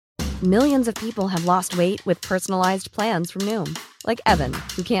Millions of people have lost weight with personalized plans from Noom. Like Evan,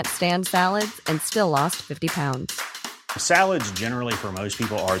 who can't stand salads and still lost 50 pounds. Salads generally for most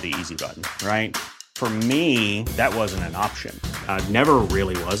people are the easy button, right? For me, that wasn't an option. I never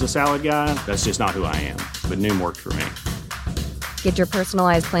really was a salad guy. That's just not who I am. But Noom worked for me. Get your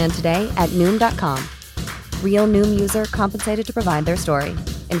personalized plan today at Noom.com. Real Noom user compensated to provide their story.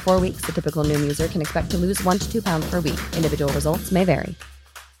 In 4 weeks, the typical Noom user can expect to lose 1 to 2 pounds per week. Individual results may vary.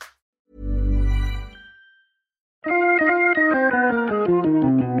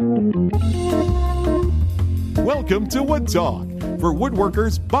 Welcome to Wood Talk, for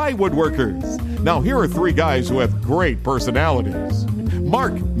woodworkers by woodworkers. Now here are three guys who have great personalities.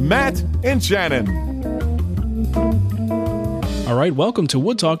 Mark, Matt, and Shannon. All right, welcome to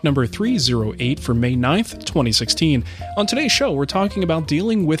Wood Talk number 308 for May 9th, 2016. On today's show, we're talking about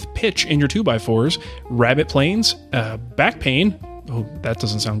dealing with pitch in your 2x4s, rabbit planes, back pain. Oh, that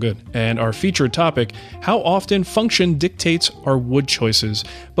doesn't sound good. And our featured topic, how often function dictates our wood choices.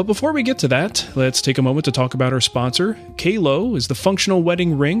 But before we get to that, let's take a moment to talk about our sponsor. Kalo is the functional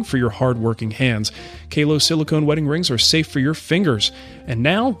wedding ring for your hard-working hands. Kalo silicone wedding rings are safe for your fingers. And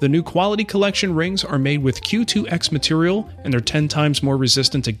now, the new Quality Collection rings are made with Q2X material, and they're 10 times more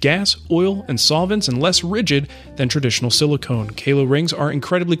resistant to gas, oil, and solvents, and less rigid than traditional silicone. Kalo rings are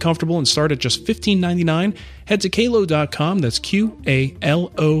incredibly comfortable and start at just $15.99. Head to Kalo.com, that's Qalo.com,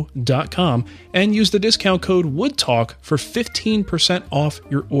 and use the discount code WOODTALK for 15% off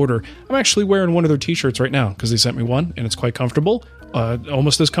your order. I'm actually wearing one of their t-shirts right now because they sent me one, and it's quite comfortable,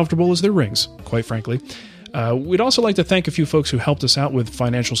 almost as comfortable as their rings, quite frankly. We'd also like to thank a few folks who helped us out with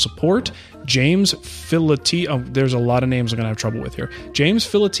financial support. James Filatio, there's a lot of names I'm going to have trouble with here. James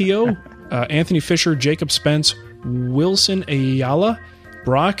Filatio, Anthony Fisher, Jacob Spence, Wilson Ayala,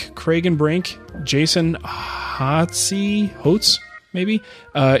 Brock, Cragen Brink, Jason Hotz, maybe?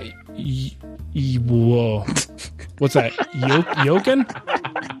 Whoa. What's that? Jochen?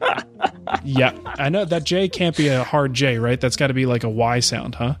 Yeah, I know that J can't be a hard J, right? That's got to be like a Y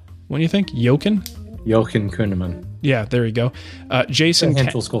sound, huh? What do you think? Jochen Kuhneman. Yeah, there you go. Jason. A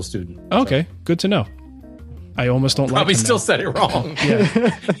Henschel School student. Okay, good to know. I almost don't Probably like him still now. Said it wrong.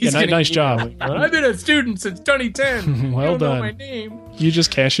 Yeah, nice job. I've been a student since 2010. Well you don't done. know my name. You just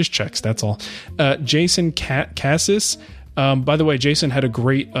cash his checks, that's all. Jason Cassis. By the way, Jason had a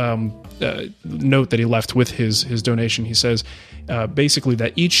great note that he left with his donation. He says basically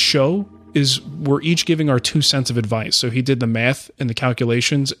that each show we're each giving our 2 cents of advice. So he did the math and the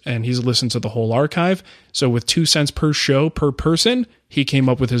calculations, and he's listened to the whole archive. So with 2 cents per show per person, he came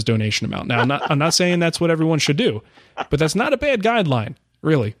up with his donation amount. Now, I'm not saying that's what everyone should do, but that's not a bad guideline,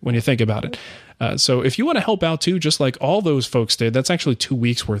 really, when you think about it. So if you want to help out too, just like all those folks did, that's actually 2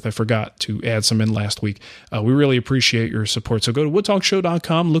 weeks worth. I forgot to add some in last week. We really appreciate your support. So go to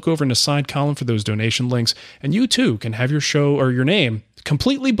woodtalkshow.com, look over in the side column for those donation links, and you too can have your show or your name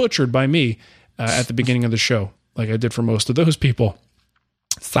completely butchered by me at the beginning of the show, like I did for most of those people.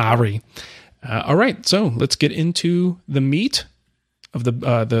 Sorry. All right, so let's get into the meat of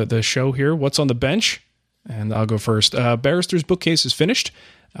the show here. What's on the bench? And I'll go first. Barrister's bookcase is finished.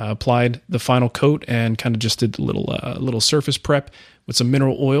 Applied the final coat and kind of just did a little surface prep with some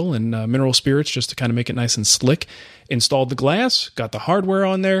mineral oil and mineral spirits just to kind of make it nice and slick. Installed the glass, got the hardware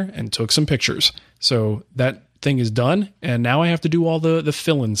on there, and took some pictures. So that thing is done, and now I have to do all the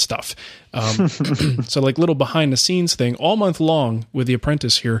fill-in stuff. So like little behind the scenes thing all month long with The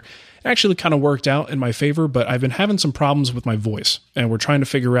Apprentice here. Actually kind of worked out in my favor, but I've been having some problems with my voice, and we're trying to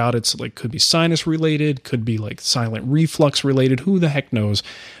figure out, it's like, could be sinus related, could be like silent reflux related, who the heck knows,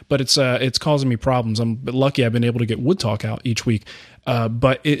 but it's causing me problems. I'm lucky I've been able to get Wood Talk out each week,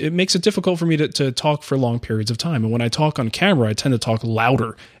 but it makes it difficult for me to talk for long periods of time. And when I talk on camera, I tend to talk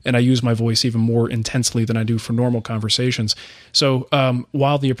louder, and I use my voice even more intensely than I do for normal conversations. So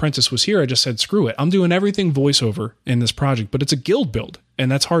while The Apprentice was here, I just said, screw it. I'm doing everything voiceover in this project, but it's a guild build,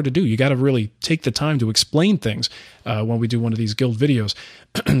 and that's hard to do. You got to really take the time to explain things when we do one of these guild videos.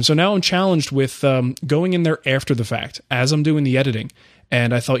 So now I'm challenged with going in there after the fact as I'm doing the editing.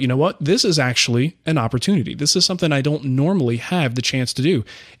 And I thought, you know what? This is actually an opportunity. This is something I don't normally have the chance to do,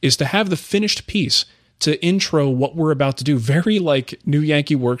 is to have the finished piece to intro what we're about to do. Very like New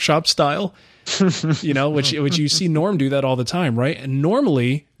Yankee Workshop style. You know, which you see Norm do that all the time, right? And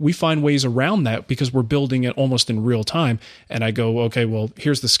normally we find ways around that because we're building it almost in real time. And I go, okay, well,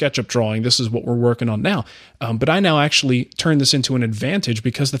 here's the SketchUp drawing. This is what we're working on now. But I now actually turn this into an advantage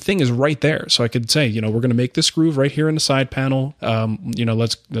because the thing is right there. So I could say, you know, we're going to make this groove right here in the side panel. You know,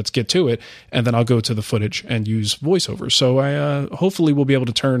 let's get to it. And then I'll go to the footage and use voiceover. So I hopefully will be able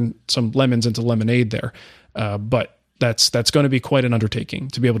to turn some lemons into lemonade there. But that's going to be quite an undertaking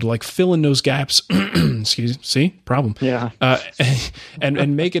to be able to like fill in those gaps. Problem. Yeah.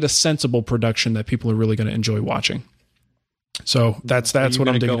 And make it a sensible production that people are really going to enjoy watching. So that's what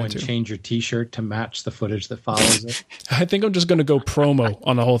I'm digging go into. And change your T-shirt to match the footage that follows it. I think I'm just going to go promo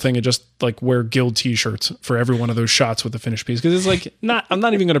on the whole thing and just like wear Guild T-shirts for every one of those shots with the finished piece, because it's like I'm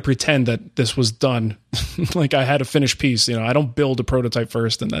not even going to pretend that this was done. Like I had a finished piece. I don't build a prototype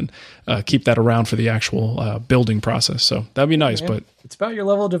first and then keep that around for the actual building process. So that'd be nice. But it's about your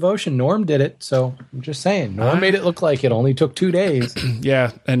level of devotion. Norm did it, so I'm just saying. Norm made it look like it only took 2 days.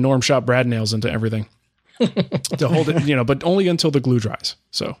 Yeah, and Norm shot brad nails into everything. To hold it, but only until the glue dries.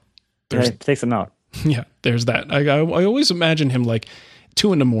 So take some out. Yeah, there's that. I always imagine him like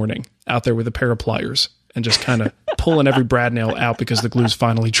 2 a.m. out there with a pair of pliers and just kind of pulling every brad nail out because the glue's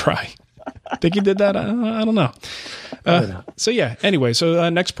finally dry. Think he did that? I don't know. So yeah. Anyway, so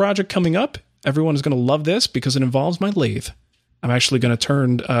next project coming up. Everyone is going to love this because it involves my lathe. I'm actually going to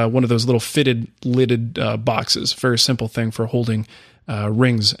turn one of those little fitted lidded boxes. Very simple thing for holding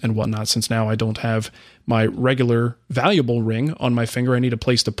rings and whatnot. Since now I don't have my regular valuable ring on my finger, I need a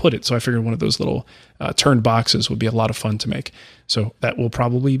place to put it. So I figured one of those little turned boxes would be a lot of fun to make. So that will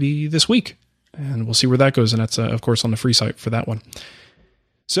probably be this week, and we'll see where that goes. And that's of course on the free site for that one.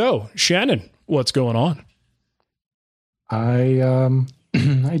 So Shannon, what's going on? I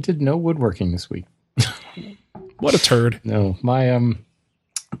did no woodworking this week. What a turd. No, my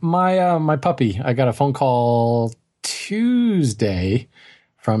puppy. I got a phone call Tuesday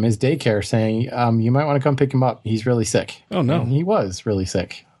from his daycare saying, you might want to come pick him up. He's really sick. Oh, no. And he was really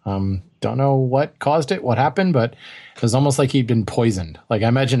sick. Don't know what caused it, what happened, but it was almost like he'd been poisoned. Like I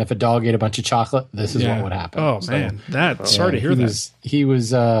imagine if a dog ate a bunch of chocolate, this is what would happen. Oh, so, man. Sorry to hear that. He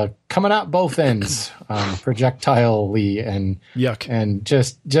was coming out both ends, projectilely and yuck, and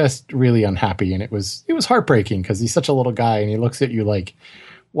just really unhappy. And it was heartbreaking because he's such a little guy and he looks at you like,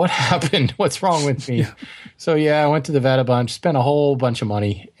 what happened? What's wrong with me? Yeah. So I went to the vet a bunch, spent a whole bunch of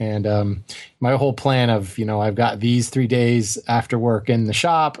money. And my whole plan of, I've got these 3 days after work in the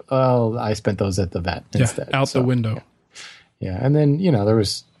shop. I spent those at the vet instead. Out the window. Yeah. And then, there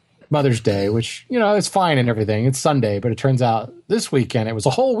was Mother's Day, which, it's fine and everything. It's Sunday, but it turns out this weekend, it was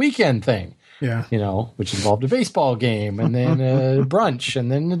a whole weekend thing. Yeah. Which involved a baseball game and then a brunch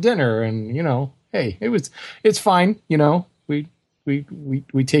and then a dinner. And, hey, it's fine.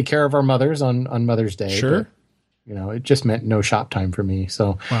 We take care of our mothers on Mother's Day. Sure. But, it just meant no shop time for me.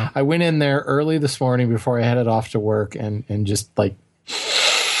 So wow. I went in there early this morning before I headed off to work and just like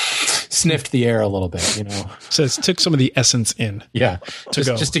sniffed the air a little bit, So it took some of the essence in. Yeah.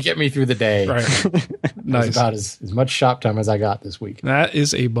 Just to get me through the day. Right. Nice. It was about as much shop time as I got this week. That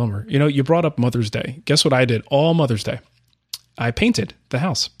is a bummer. You brought up Mother's Day. Guess what I did all Mother's Day? I painted the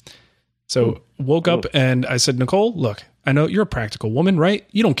house. So woke up and I said, Nicole, look, I know you're a practical woman, right?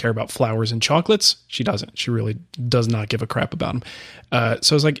 You don't care about flowers and chocolates. She doesn't. She really does not give a crap about them.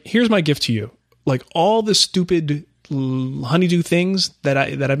 So I was like, here's my gift to you. Like all the stupid honeydew things that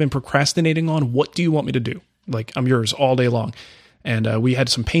I've been procrastinating on. What do you want me to do? Like I'm yours all day long. And we had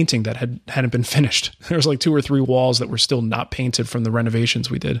some painting that hadn't been finished. There was like 2 or 3 walls that were still not painted from the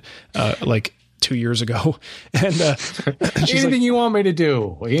renovations we did, like 2 years ago. And anything you want me to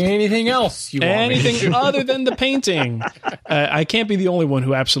do? Anything else you want me to do? Anything other than the painting. I can't be the only one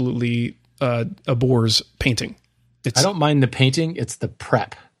who absolutely abhors painting. I don't mind the painting. It's the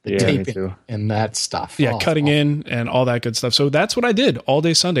prep, the taping, and that stuff. Yeah, cutting in and all that good stuff. So that's what I did all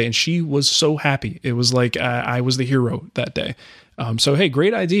day Sunday, and she was so happy. It was like I was the hero that day. So hey,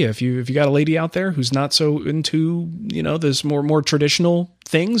 great idea. If you got a lady out there who's not so into this more traditional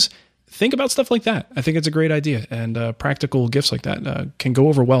things, think about stuff like that. I think it's a great idea, and practical gifts like that can go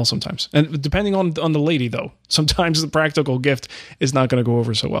over well sometimes. And depending on the lady, though, sometimes the practical gift is not going to go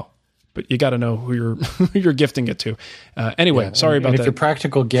over so well. But you got to know who you're gifting it to. Anyway, sorry about that. If your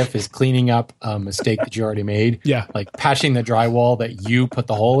practical gift is cleaning up a mistake that you already made, like patching the drywall that you put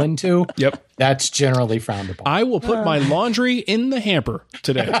the hole into, that's generally frowned upon. I will put my laundry in the hamper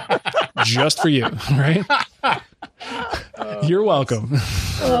today, just for you. Right? You're welcome.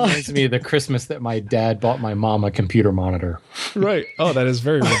 Reminds me of the Christmas that my dad bought my mom a computer monitor. Right. Oh, that is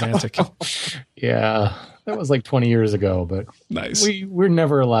very romantic. Yeah. That was like 20 years ago, but nice. We're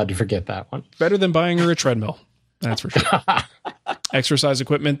never allowed to forget that one. Better than buying her a treadmill. That's for sure. Exercise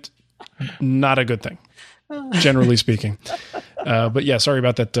equipment, not a good thing, generally speaking. But yeah, sorry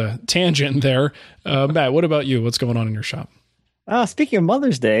about that tangent there. Matt, what about you? What's going on in your shop? Speaking of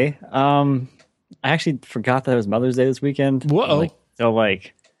Mother's Day, I actually forgot that it was Mother's Day this weekend. Whoa. I think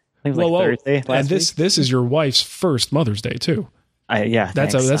it was Thursday last and week. This is your wife's first Mother's Day too. Yeah.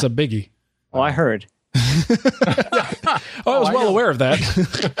 That's a biggie. Well, I heard. I was well aware of that.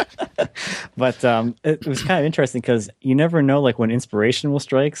 But it was kind of interesting because you never know like when inspiration will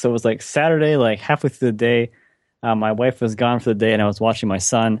strike. So it was like Saturday, like halfway through the day, my wife was gone for the day and I was watching my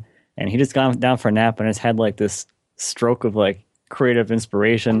son and he just gone down for a nap and just had like this stroke of like creative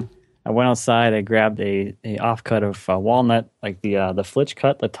inspiration. I went outside, I grabbed a offcut of walnut, like the flitch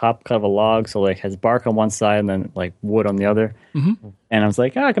cut, the top cut of a log, so like has bark on one side and then like wood on the other. Mm-hmm. And I was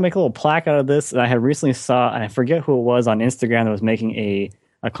like, I can make a little plaque out of this. And I had recently saw, and I forget who it was on Instagram that was making a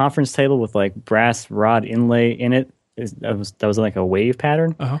conference table with like brass rod inlay in it. That was like a wave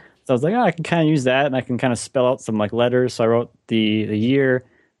pattern. Uh-huh. So I was like, I can kind of use that, and I can kind of spell out some like letters. So I wrote the year,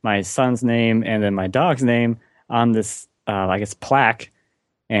 my son's name, and then my dog's name on this, I guess, plaque.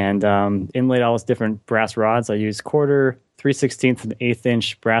 And inlaid all those different brass rods. I used 1/4, 3/16, and 1/8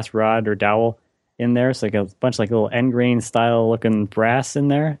 inch brass rod or dowel in there. So like a bunch of like little end grain style looking brass in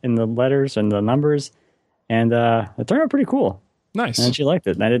there in the letters and the numbers. And it turned out pretty cool. Nice. And she liked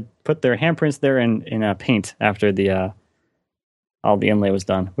it. And I did put their handprints there in paint after the all the inlay was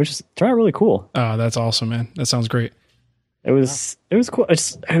done, which turned out really cool. Oh, that's awesome, man. That sounds great. It was cool. It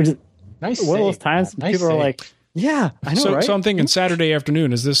was nice. One of those times people are like, yeah, I know, right? So I'm thinking Saturday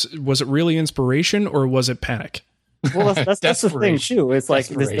afternoon. Was it really inspiration or was it panic? Well, that's the thing too. It's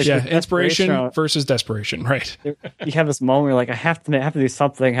like inspiration versus desperation, right? You have this moment where you're like, I have to do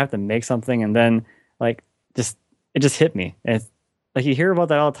something, I have to make something, and then like it just hit me. And it's, like you hear about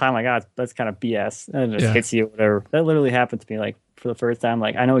that all the time, like that's kind of BS, and it just hits you, whatever. That literally happened to me like for the first time.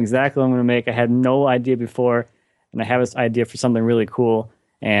 Like I know exactly what I'm going to make. I had no idea before, and I have this idea for something really cool,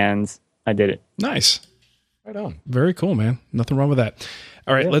 and I did it. Nice. Right on. Very cool, man. Nothing wrong with that.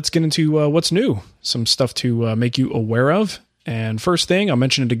 All right, let's get into what's new. Some stuff to make you aware of. And first thing, I'll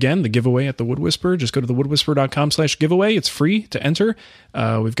mention it again, the giveaway at the Wood Whisperer. Just go to thewoodwhisperer.com/giveaway. It's free to enter.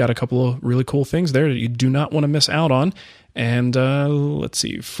 We've got a couple of really cool things there that you do not want to miss out on. And let's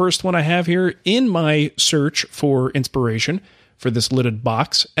see. First one I have here in my search for inspiration for this lidded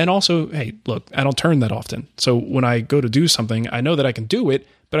box. And also, hey, look, I don't turn that often. So when I go to do something, I know that I can do it,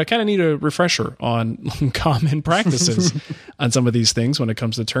 but I kind of need a refresher on common practices on some of these things when it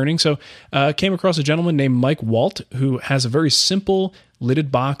comes to turning. So I came across a gentleman named Mike Walt, who has a very simple lidded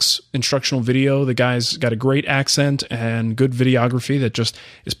box instructional video. The guy's got a great accent and good videography that just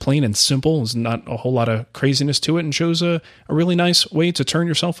is plain and simple. There's not a whole lot of craziness to it, and shows a really nice way to turn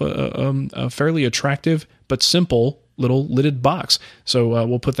yourself a fairly attractive but simple little lidded box. So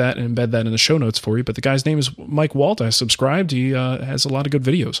we'll put that and embed that in the show notes for you. But the guy's name is Mike Walt. I subscribed. He has a lot of good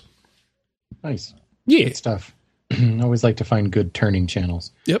videos. Nice. Yeah. Good stuff. I always like to find good turning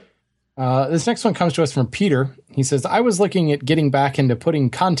channels. Yep. This next one comes to us from Peter. He says, I was looking at getting back into putting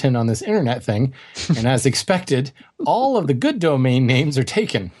content on this internet thing, and as expected, all of the good domain names are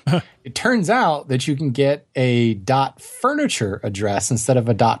taken. It turns out that you can get a .furniture address instead of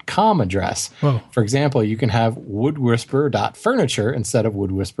a .com address. Whoa. For example, you can have woodwhisperer.furniture instead of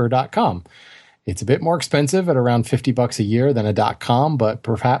woodwhisperer.com. It's a bit more expensive at around $50 a year than a .com, but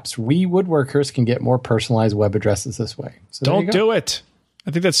perhaps we woodworkers can get more personalized web addresses this way. So don't do it. I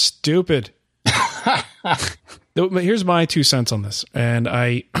think that's stupid. Here's my 2 cents on this. And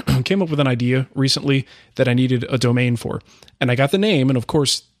I came up with an idea recently that I needed a domain for. And I got the name. And of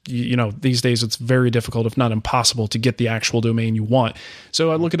course, you know, these days it's very difficult, if not impossible, to get the actual domain you want.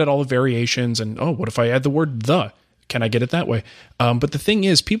 So I look at all the variations and, what if I add the word the? Can I get it that way? But the thing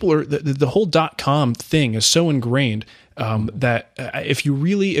is, people are, the whole .com thing is so ingrained that if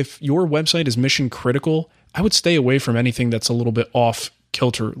your website is mission critical, I would stay away from anything that's a little bit off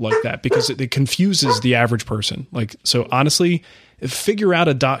kilter like that, because it confuses the average person. Like, so honestly, figure out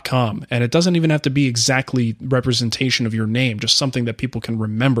a .com, and it doesn't even have to be exactly representation of your name, just something that people can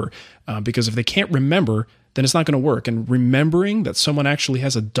remember. Because if they can't remember, then it's not going to work. And remembering that someone actually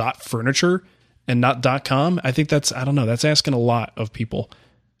has a .furniture and not .com, I think that's asking a lot of people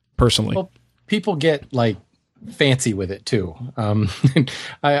personally. Well, people get like fancy with it too.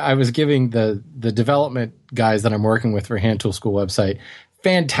 I was giving the development guys that I'm working with for Hand Tool School website,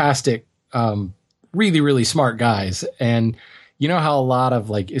 fantastic, really, really smart guys. And you know how a lot of,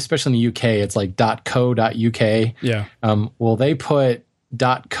 like, especially in the UK, it's like .co.uk. Yeah. Well, they put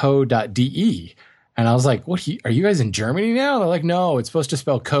 .co.de. And I was like, "What? Are you guys in Germany now?" They're like, "No, it's supposed to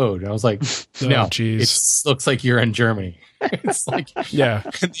spell code." And I was like, "No, it looks like you're in Germany." It's like, yeah.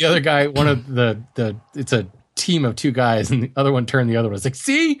 The other guy, one of it's a team of 2 guys, and the other one turned the other one. It's like,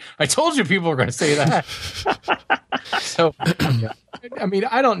 "See, I told you people were going to say that." So, yeah. I mean,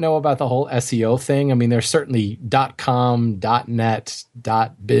 I don't know about the whole SEO thing. I mean, there's certainly .com, .net,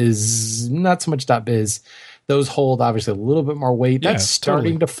 .biz, not so much .biz. Those hold obviously a little bit more weight. That's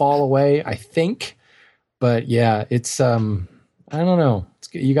starting to fall away, I think. But yeah, it's I don't know.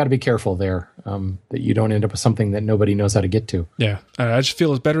 You got to be careful there that you don't end up with something that nobody knows how to get to. Yeah, I just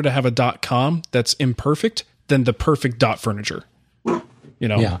feel it's better to have a .com that's imperfect than the perfect .furniture.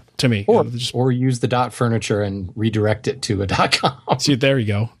 To me. Or use the .furniture and redirect it to a .com. See, there you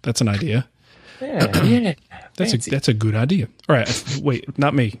go. That's an idea. Yeah. That's a good idea. All right, wait,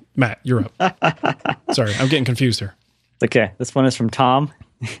 not me. Matt, you're up. Sorry, I'm getting confused here. Okay, this one is from Tom.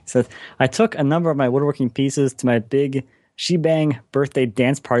 He says, I took a number of my woodworking pieces to my big Shebang birthday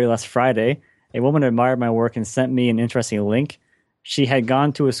dance party last Friday. A woman admired my work and sent me an interesting link. She had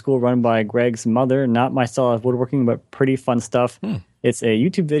gone to a school run by Greg's mother, not my style of woodworking, but pretty fun stuff. It's a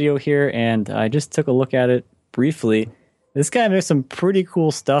YouTube video here, and I just took a look at it briefly. This guy makes some pretty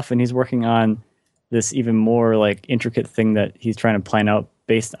cool stuff, and he's working on this even more like intricate thing that he's trying to plan out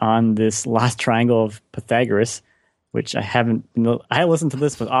based on this last triangle of Pythagoras, which I listened to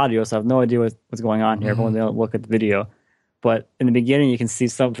this with audio, so I have no idea what's going on here. Everyone don't look at the video. But in the beginning, you can see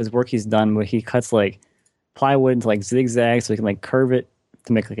some of his work he's done where he cuts like plywood into like zigzags so he can like curve it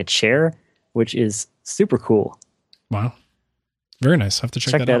to make like a chair, which is super cool. Wow. Very nice. I have to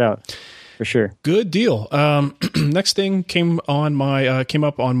check that out. For sure. Good deal. Next thing came up on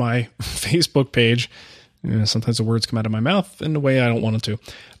my Facebook page. Sometimes the words come out of my mouth in a way I don't want it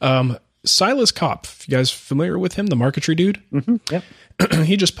to. Silas Kopp. You guys familiar with him? The marquetry dude? Mm-hmm. Yep.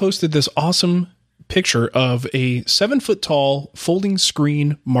 He just posted this awesome picture of a 7-foot tall folding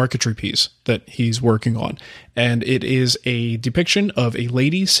screen marquetry piece that he's working on. And it is a depiction of a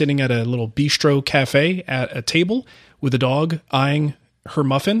lady sitting at a little bistro cafe at a table with a dog eyeing her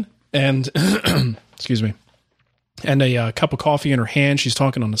muffin and, excuse me, and a cup of coffee in her hand. She's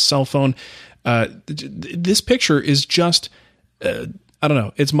talking on a cell phone. This picture is just, I don't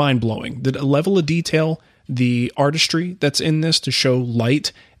know, it's mind blowing. The level of detail, the artistry that's in this to show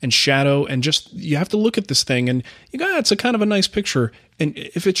light and shadow, and just, you have to look at this thing and you go, it's a kind of a nice picture. And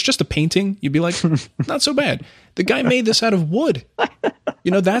if it's just a painting, you'd be like, not so bad. The guy made this out of wood.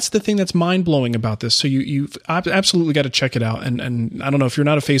 That's the thing that's mind blowing about this. So you've absolutely got to check it out. And I don't know if you're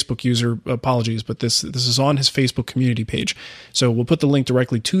not a Facebook user, apologies, but this is on his Facebook community page. So we'll put the link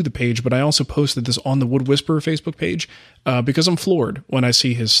directly to the page, but I also posted this on the Wood Whisperer Facebook page because I'm floored when I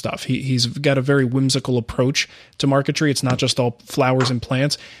see his stuff. He's got a very whimsical approach to marquetry. It's not just all flowers and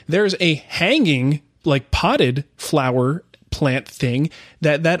plants. There's a hanging, like potted flower plant thing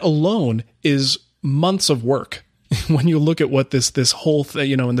that alone is months of work. When you look at what this whole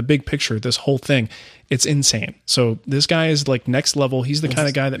thing, in the big picture, this whole thing, it's insane. So this guy is like next level. He's the kind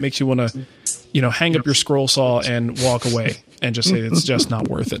of guy that makes you want to, hang up your scroll saw and walk away and just say it's just not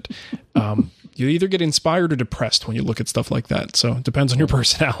worth it. You either get inspired or depressed when you look at stuff like that. So it depends on your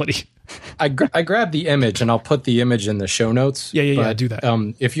personality. I grabbed the image and I'll put the image in the show notes. Yeah, do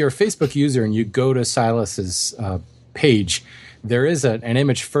that. If you're a Facebook user and you go to Silas's page, there is an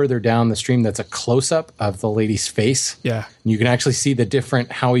image further down the stream that's a close-up of the lady's face. Yeah. And you can actually see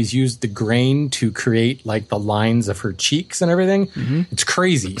how he's used the grain to create like the lines of her cheeks and everything. Mm-hmm. It's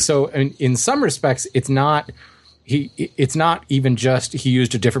crazy. So in some respects, it's not even just he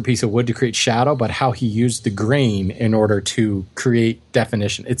used a different piece of wood to create shadow, but how he used the grain in order to create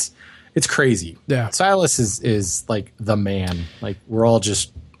definition. It's crazy. Yeah. Silas is like the man. Like we're all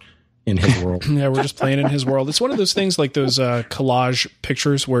just in his world. Yeah, we're just playing in his world. It's one of those things like those collage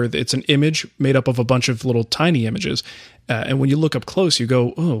pictures where it's an image made up of a bunch of little tiny images. And when you look up close, you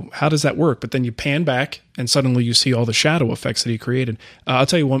go, oh, how does that work? But then you pan back and suddenly you see all the shadow effects that he created. I'll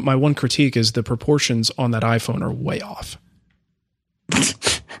tell you what, my one critique is the proportions on that iPhone are way off.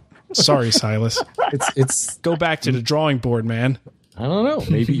 Sorry, Silas. It's go back to the drawing board, man. I don't know.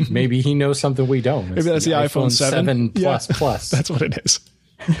 Maybe he knows something we don't. Maybe that's the iPhone 7 plus plus. That's what it is.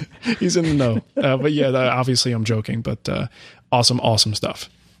 He's in the know. But yeah, obviously I'm joking, but awesome stuff.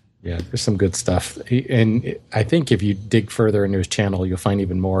 Yeah, there's some good stuff. And I think if you dig further into his channel, you'll find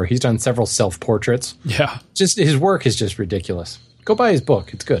even more. He's done several self-portraits. Yeah. Just his work is just ridiculous. Go buy his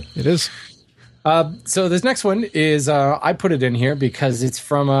book. It's good. It is. So this next one is, I put it in here because it's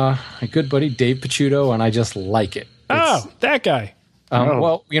from a good buddy, Dave Picciuto, and I just like it. That guy.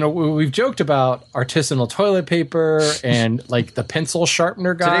 Well, we've joked about artisanal toilet paper and like the pencil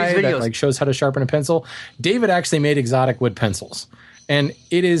sharpener guy that like shows how to sharpen a pencil. David actually made exotic wood pencils, and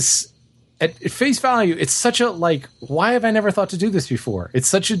it is at face value. It's such a like, why have I never thought to do this before? It's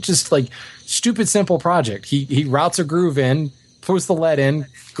such a just like stupid simple project. He routes a groove in, puts the lead in,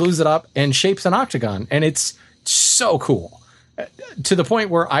 glues it up, and shapes an octagon, and it's so cool. to the point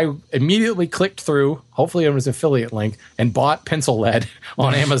where I immediately clicked through, hopefully it was an affiliate link, and bought pencil lead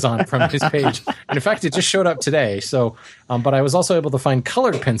on Amazon from his page. And in fact, it just showed up today. So, but I was also able to find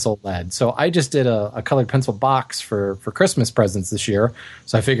colored pencil lead. So I just did a colored pencil box for Christmas presents this year.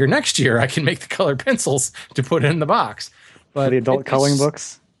 So I figure next year I can make the colored pencils to put in the box. But the adult coloring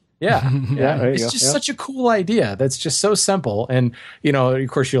books. Yeah. There you it's go. just such a cool idea. That's just so simple. And, of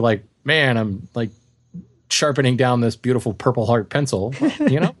course you're like, man, I'm like sharpening down this beautiful Purple Heart pencil.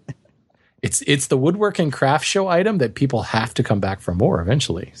 It's the woodworking craft show item that people have to come back for more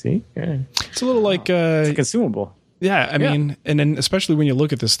eventually. See? Yeah. It's a little like It's a consumable. Yeah, I mean, and then especially when you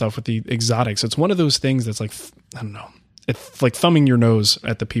look at this stuff with the exotics, it's one of those things that's like, I don't know, it's like thumbing your nose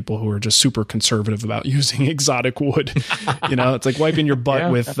at the people who are just super conservative about using exotic wood. It's like wiping your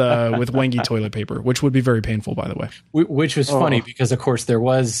butt with Wangi toilet paper, which would be very painful, by the way. Which was funny because, of course, there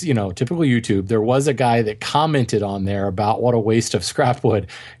was, typical YouTube, there was a guy that commented on there about what a waste of scrap wood.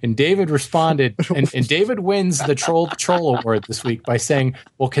 And David responded, and David wins the Troll Award this week by saying,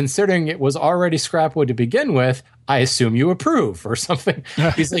 well, considering it was already scrap wood to begin with, I assume you approve or something.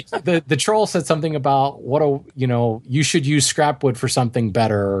 He's like, the troll said something about you should use scrap wood for something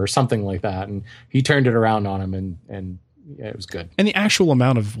better or something like that. And he turned it around on him and yeah, it was good. And the actual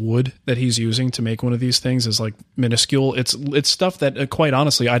amount of wood that he's using to make one of these things is like minuscule. It's stuff that quite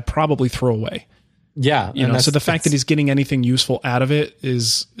honestly, I'd probably throw away. Yeah. So the fact that he's getting anything useful out of it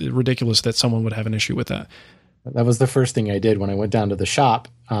is ridiculous that someone would have an issue with that. That was the first thing I did when I went down to the shop.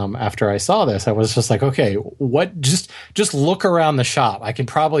 After I saw this, I was just like, okay, what? Just look around the shop. I can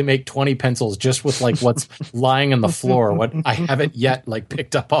probably make 20 pencils just with like what's lying on the floor. What I haven't yet like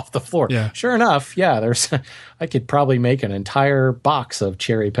picked up off the floor. Yeah. Sure enough, yeah. I could probably make an entire box of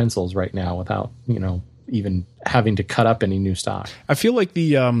cherry pencils right now without even having to cut up any new stock. I feel like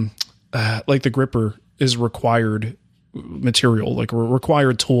the gripper is required material, like a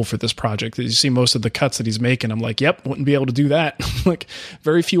required tool for this project. You see most of the cuts that he's making, I'm like, yep, wouldn't be able to do that. Like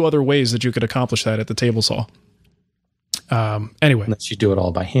very few other ways that you could accomplish that at the table saw. Anyway, unless you do it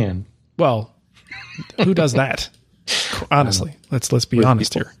all by hand. Well, who does that? Honestly, let's be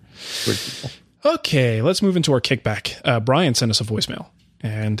honest here. Okay, let's move into our kickback. Brian sent us a voicemail,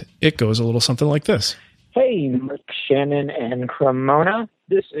 and it goes a little something like this. Hey, Mark, Shannon, and Cremona.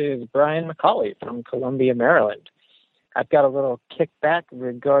 This is Brian McCauley from Columbia, Maryland. I've got a little kickback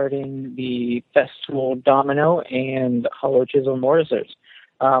regarding the Festool Domino and Hollow Chisel mortisers.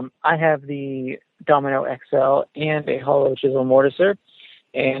 I have the Domino XL and a Hollow Chisel mortiser,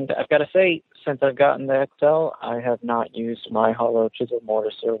 and I've got to say, since I've gotten the XL, I have not used my Hollow Chisel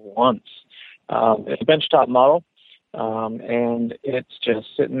mortiser once. It's a benchtop model, and it's just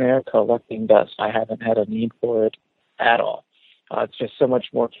sitting there collecting dust. I haven't had a need for it at all. It's just so much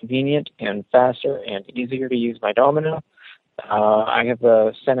more convenient and faster and easier to use my domino. I have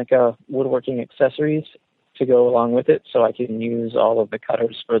the Seneca woodworking accessories to go along with it, so I can use all of the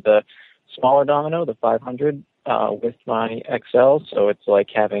cutters for the smaller domino, the 500, with my XL. So it's like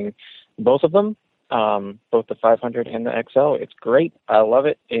having both of them, both the 500 and the XL. It's great. I love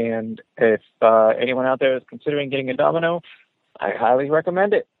it. And if anyone out there is considering getting a domino, I highly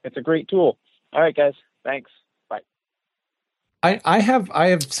recommend it. It's a great tool. All right, guys. Thanks. I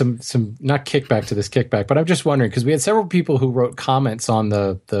have some not kickback to this kickback, but I'm just wondering because we had several people who wrote comments on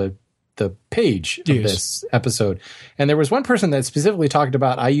the page of this episode, and there was one person that specifically talked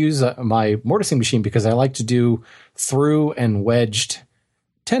about I use my mortising machine because I like to do through and wedged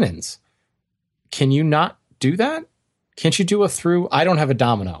tenons. Can you not do that? Can't you do a through? I don't have a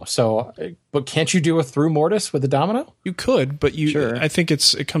domino, but can't you do a through mortise with a domino? You could, but Sure. I think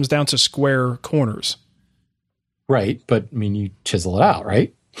it comes down to square corners. Right, but I mean, you chisel it out,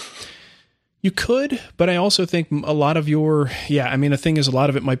 right? You could, but I also think a lot of the thing is a lot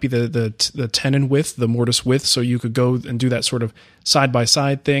of it might be the tenon width, the mortise width, so you could go and do that sort of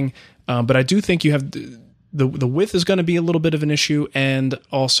side-by-side thing. But I do think you have the width is going to be a little bit of an issue, and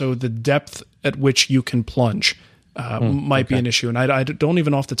also the depth at which you can plunge might be an issue. And I don't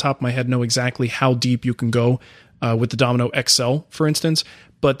even off the top of my head know exactly how deep you can go with the Domino XL, for instance.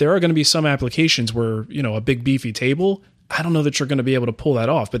 But there are going to be some applications where, a big beefy table, I don't know that you're going to be able to pull that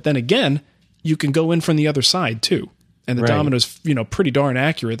off. But then again, you can go in from the other side too. And the domino's, pretty darn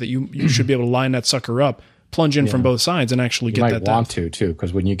accurate that you should be able to line that sucker up, plunge in from both sides and actually get that done. You might want to too,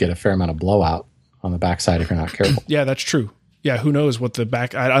 because when you get a fair amount of blowout on the backside if you're not careful. Yeah, that's true. Yeah, who knows what the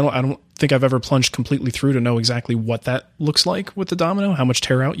back, I don't think I've ever plunged completely through to know exactly what that looks like with the domino, how much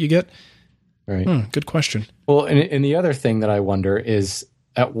tear out you get. Right. Good question. Well, and the other thing that I wonder is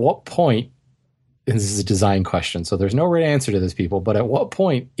at what point, and this is a design question, so there's no right answer to this, people, but at what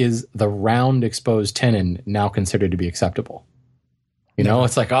point is the round exposed tenon now considered to be acceptable? You know,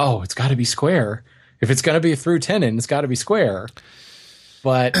 it's like, oh, it's got to be square. If it's going to be a through tenon, it's got to be square.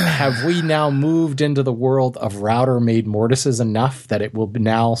 But have we now moved into the world of router-made mortises enough that it will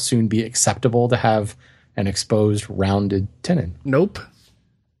now soon be acceptable to have an exposed rounded tenon? Nope.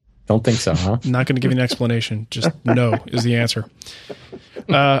 Don't think so, huh? Not going to give you an explanation. Just no is the answer.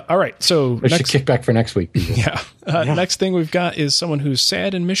 All right. So I should kick back for next week, people. Yeah. Next thing we've got is someone who's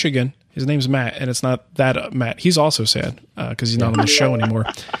sad in Michigan. His name's Matt, and it's not that Matt. He's also sad because he's not on the show anymore.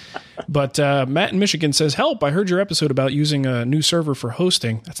 But Matt in Michigan says, "Help! I heard your episode about using a new server for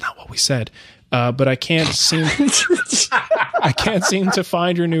hosting. That's not what we said. But I can't seem to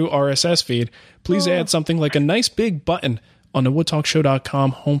find your new RSS feed. Please add something like a nice big button on the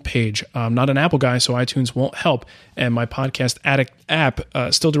woodtalkshow.com homepage. I'm not an Apple guy, so iTunes won't help, and my Podcast Addict app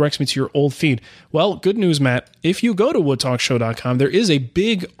still directs me to your old feed. Well, good news, Matt. If you go to woodtalkshow.com, there is a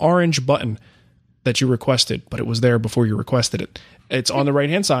big orange button that you requested, but it was there before you requested it. It's on the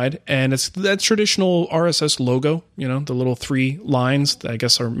right-hand side, and it's that traditional RSS logo, you know, the little 3 lines that I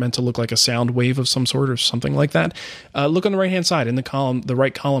guess are meant to look like a sound wave of some sort or something like that. Look on the right-hand side in the column, the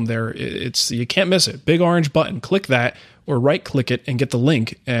right column there. It's you can't miss it. Big orange button. Click that or right-click it and get the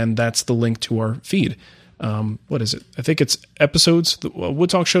link, and that's the link to our feed. What is it? I think it's episodes,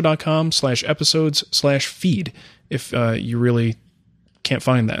 woodtalkshow.com/episodes/feed if you really can't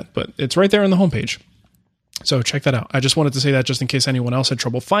find that. But it's right there on the homepage. So check that out. I just wanted to say that just in case anyone else had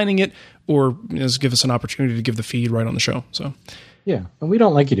trouble finding it, or just give us an opportunity to give the feed right on the show. So yeah, and we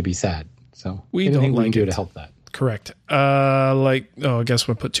don't like you to be sad. So we don't like we can do it to help that. Correct. I guess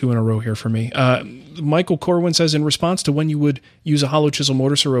we'll put 2 in a row here for me. Michael Corwin says, in response to when you would use a hollow chisel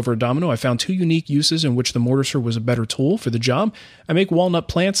mortiser over a domino, I found 2 unique uses in which the mortiser was a better tool for the job. I make walnut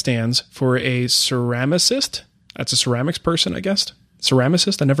plant stands for a ceramicist. That's a ceramics person, I guess.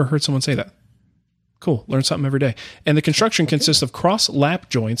 Ceramicist? I never heard someone say that. Cool. Learn something every day. And the construction consists of cross lap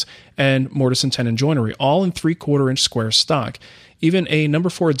joints and mortise and tenon joinery, all in 3/4 inch square stock. Even a number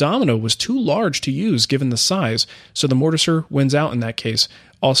 4 domino was too large to use given the size, so the mortiser wins out in that case.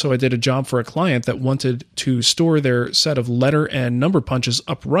 Also, I did a job for a client that wanted to store their set of letter and number punches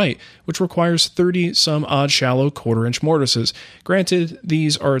upright, which requires 30-some odd shallow 1/4 inch mortises. Granted,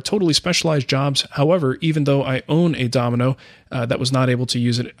 these are totally specialized jobs. However, even though I own a domino that was not able to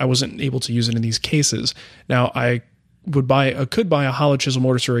use it, I wasn't able to use it in these cases. Now, I could buy a hollow chisel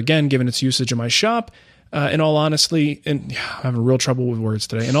mortiser again, given its usage in my shop. In all honesty, and I'm having real trouble with words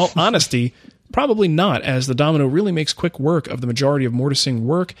today. In all honesty, probably not, as the domino really makes quick work of the majority of mortising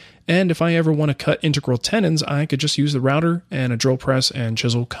work, and if I ever want to cut integral tenons, I could just use the router and a drill press and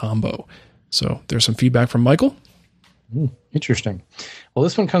chisel combo. So there's some feedback from Michael. Interesting. Well,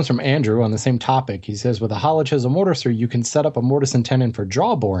 this one comes from Andrew on the same topic. He says, with a hollow chisel mortiser, you can set up a mortise and tenon for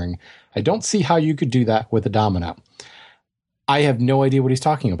draw boring. I don't see how you could do that with a domino. I have no idea what he's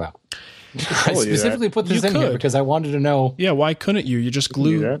talking about. I specifically put this in here because I wanted to know. Yeah, why couldn't you? You just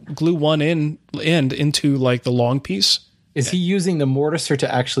glue one end into like the long piece. Is he using the mortiser to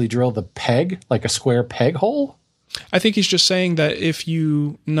actually drill the peg, like a square peg hole? I think he's just saying that I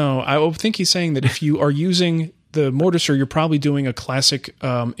think he's saying that if you are using the mortiser, you're probably doing a classic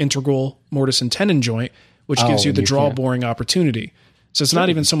integral mortise and tenon joint, which gives you the draw boring opportunity. So it's not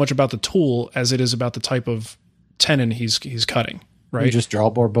even so much about the tool as it is about the type of tenon he's cutting. Right. You just draw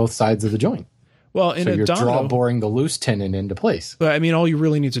bore both sides of the joint. Well, in a domino, draw boring the loose tenon into place. I mean, all you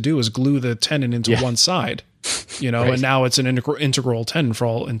really need to do is glue the tenon into one side, right. And now it's an integral tenon for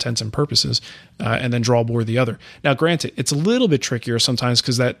all intents and purposes, and then draw bore the other. Now, granted, it's a little bit trickier sometimes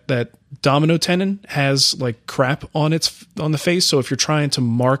because that domino tenon has like crap on the face. So if you're trying to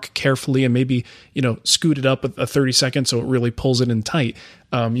mark carefully and maybe scoot it up a 30 seconds so it really pulls it in tight,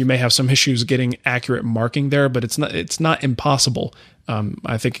 you may have some issues getting accurate marking there, but it's not impossible.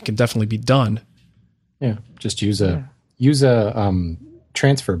 I think it can definitely be done. Yeah, just use a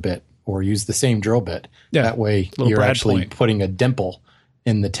transfer bit or use the same drill bit. Yeah, that way you're actually putting a dimple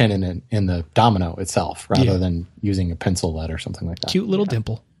in the tenon and in the domino itself rather than using a pencil lead or something like that. Cute little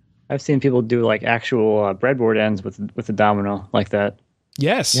dimple. I've seen people do like actual breadboard ends with the domino like that.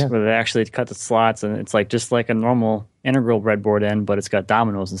 Yes. Yeah. Where they actually cut the slots and it's like just like a normal integral breadboard end, but it's got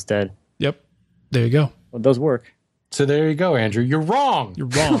dominoes instead. Yep. There you go. Well, those work. So there you go, Andrew. You're wrong. You're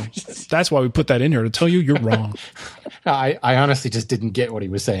wrong. That's why we put that in here, to tell you you're wrong. I honestly just didn't get what he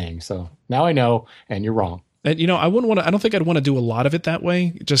was saying. So now I know, and you're wrong. And I don't think I'd want to do a lot of it that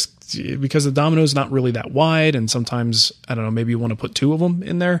way, just because the domino is not really that wide, and sometimes, I don't know, maybe you want to put 2 of them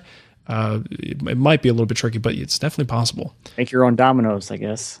in there. It might be a little bit tricky, but it's definitely possible. Make your own dominoes, I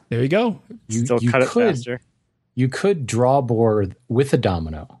guess. There you go. You cut it faster. You could draw bore with a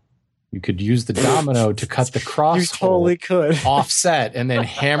domino You could use the domino to cut the cross You totally could. offset and then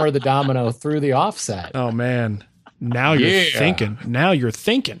hammer the domino through the offset. Oh man. Now you're thinking. Now you're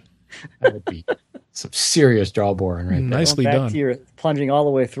thinking. That would be some serious jaw boring right there. Nicely Back done. to your plunging all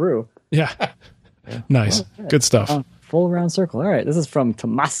the way through. Yeah. Nice. Good stuff. Full round circle. All right. This is from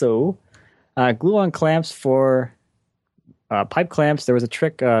Tommaso. Glue-on clamps for pipe clamps. There was a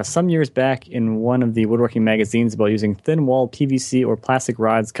trick some years back in one of the woodworking magazines about using thin-walled PVC or plastic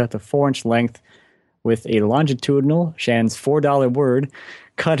rods cut to 4-inch length with a longitudinal, Shan's $4 word,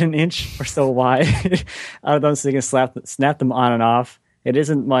 cut an inch or so wide out of them so you can snap them on and off. It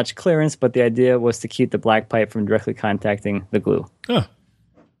isn't much clearance, but the idea was to keep the black pipe from directly contacting the glue. Huh.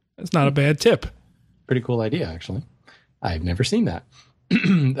 That's not a bad tip. Pretty cool idea, actually. I've never seen that.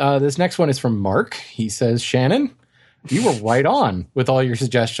 This next one is from Mark. He says, Shannon, you were right on with all your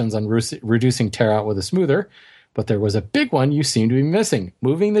suggestions on reducing tear out with a smoother, but there was a big one you seem to be missing,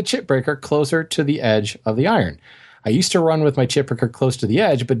 moving the chip breaker closer to the edge of the iron. I used to run with my chip breaker close to the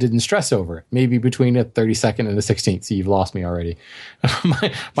edge, but didn't stress over it. Maybe between a 32nd and a 16th. So you've lost me already.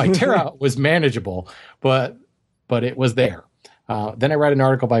 my tear out was manageable, but it was there. Then I read an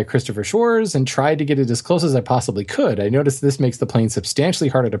article by Christopher Shores and tried to get it as close as I possibly could. I noticed this makes the plane substantially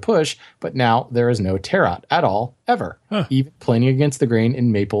harder to push, but now there is no tear out at all, ever, even planing against the grain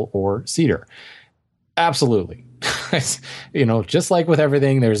in maple or cedar. Absolutely. Just like with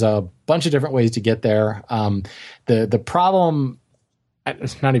everything, there's a bunch of different ways to get there. The problem,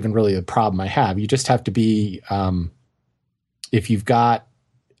 it's not even really the problem I have. You just have to be, if you've got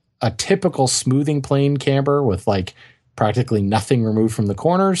a typical smoothing plane camber with like practically nothing removed from the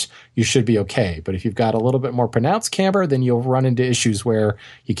corners, you should be okay. But if you've got a little bit more pronounced camber, then you'll run into issues where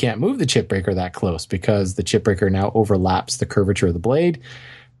you can't move the chip breaker that close because the chip breaker now overlaps the curvature of the blade.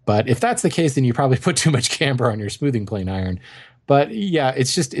 But if that's the case, then you probably put too much camber on your smoothing plane iron. But yeah,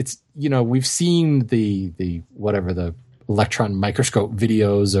 we've seen the electron microscope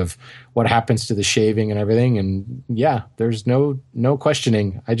videos of what happens to the shaving and everything. And yeah, there's no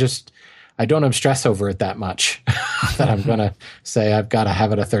questioning. I don't stress over it that much that I'm going to say I've got to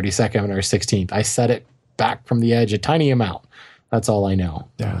have it a 32nd or a 16th. I set it back from the edge a tiny amount. That's all I know.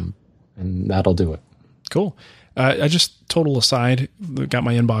 Yeah. And that'll do it. Cool. I just, total aside, got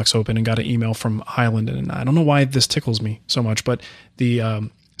my inbox open and got an email from Highland, and I don't know why this tickles me so much, but the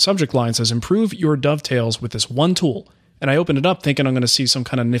subject line says, improve your dovetails with this one tool. And I opened it up thinking I'm going to see some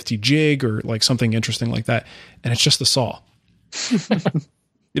kind of nifty jig or like something interesting like that. And it's just the saw.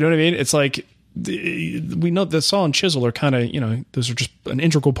 You know what I mean? It's like, we know the saw and chisel are kind of, those are just an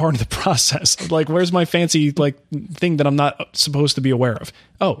integral part of the process. Like, where's my fancy thing that I'm not supposed to be aware of?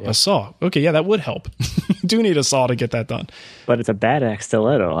 Oh, yeah. A saw. Okay, yeah, that would help. You do need a saw to get that done. But it's a badass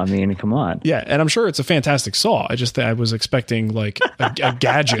stiletto. I mean, come on. Yeah, and I'm sure it's a fantastic saw. I was expecting like a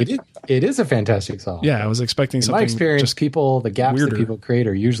gadget. It is a fantastic saw. Yeah, I was expecting something. In my experience, the gaps weirder. that people create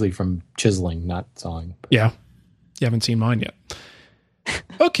are usually from chiseling, not sawing. Yeah, you haven't seen mine yet.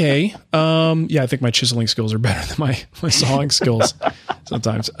 Okay. I think my chiseling skills are better than my sawing skills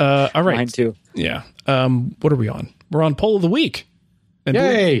sometimes. All right. Mine too. Yeah. What are we on? We're on Poll of the Week. And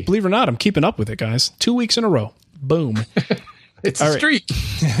Yay! Believe it or not, I'm keeping up with it, guys. 2 weeks in a row. Boom. It's a streak.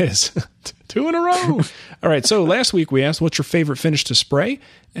 It is. 2 in a row. All right. So last week we asked, what's your favorite finish to spray?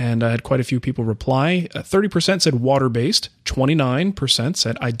 And I had quite a few people reply. 30% said water-based. 29%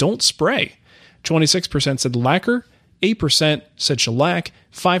 said I don't spray. 26% said lacquer. 8% said shellac,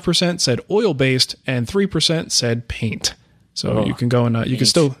 5% said oil-based, and 3% said paint. So you can go and you can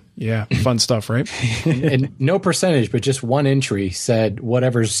still, fun stuff, right? and no percentage, but just one entry said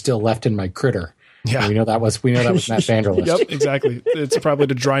whatever's still left in my critter. Yeah, and we know that was Matt Vanderlist. Yep, exactly. It's probably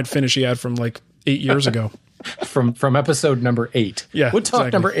the dried finish he had from like 8 years ago. from episode number 8. Yeah, Wood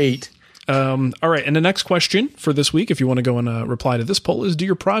Talk number 8. All right, and the next question for this week, if you want to go and reply to this poll, is do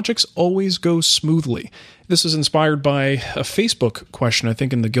your projects always go smoothly? This is inspired by a Facebook question, I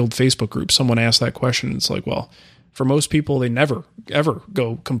think in the Guild Facebook group. Someone asked that question. It's like, well, for most people, they never, ever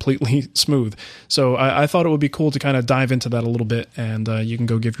go completely smooth. So I thought it would be cool to kind of dive into that a little bit, and you can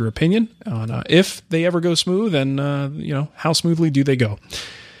go give your opinion on if they ever go smooth and, how smoothly do they go.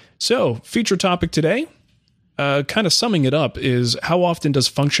 So, feature topic today. Kind of summing it up is how often does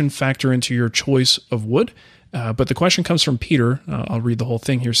function factor into your choice of wood? But the question comes from Peter. I'll read the whole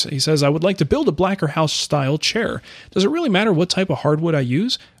thing here. He says, I would like to build a Blacker House style chair. Does it really matter what type of hardwood I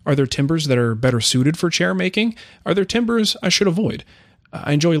use? Are there timbers that are better suited for chair making? Are there timbers I should avoid?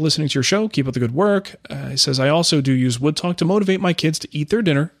 I enjoy listening to your show. Keep up the good work. He says, I also do use Wood Talk to motivate my kids to eat their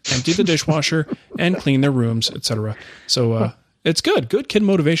dinner, empty the dishwasher, and clean their rooms, etc. So, it's good kid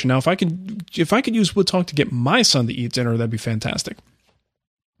motivation. Now, if I could use Wood Talk to get my son to eat dinner, that'd be fantastic.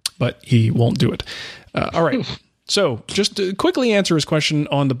 but he won't do it. All right. So just to quickly answer his question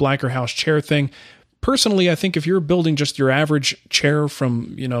on the Blacker House chair thing. Personally, I think if you're building just your average chair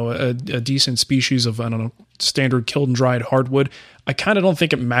from, a decent species of, standard killed and dried hardwood, I kind of don't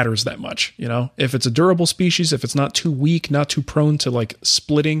think it matters that much. If it's a durable species, if it's not too weak, not too prone to like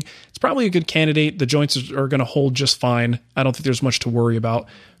splitting, it's probably a good candidate. The joints are going to hold just fine. I don't think there's much to worry about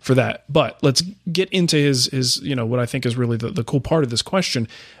for that. But let's get into his what I think is really the cool part of this question.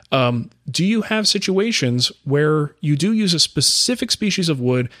 Do you have situations where you do use a specific species of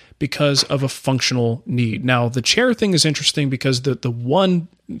wood because of a functional need? Now, the chair thing is interesting because the one,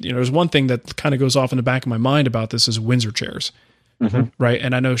 there's one thing that kind of goes off in the back of my mind about this is Windsor chairs, right?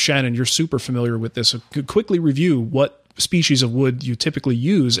 And I know, Shannon, you're super familiar with this. So could quickly review what species of wood you typically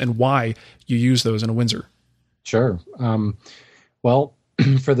use and why you use those in a Windsor. Sure. Well,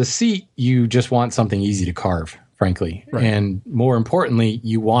 for the seat, you just want something easy to carve, frankly. Right. And more importantly,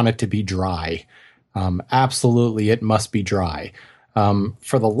 you want it to be dry. Absolutely, it must be dry.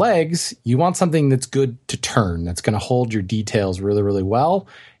 For the legs, you want something that's good to turn, that's going to hold your details really, really well.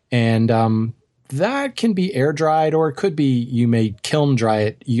 And that can be air dried, or it could be you may kiln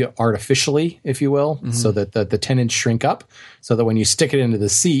dry it artificially, if you will, so that the tenons shrink up, so that when you stick it into the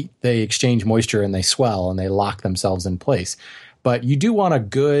seat, they exchange moisture and they swell and they lock themselves in place. But you do want a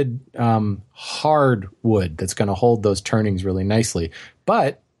good hard wood that's going to hold those turnings really nicely.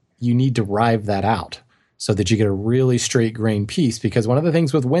 But you need to rive that out so that you get a really straight grain piece, because one of the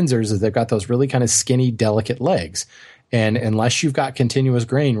things with Windsors is they've got those really kind of skinny, delicate legs. And unless you've got continuous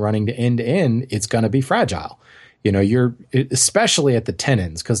grain running to end, it's going to be fragile. You're especially at the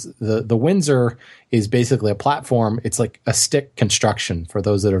tenons, because the Windsor is basically a platform. It's like a stick construction for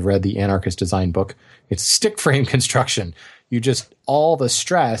those that have read the Anarchist Design book. It's stick frame construction. All the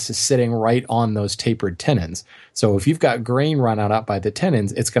stress is sitting right on those tapered tenons. So if you've got grain run out up by the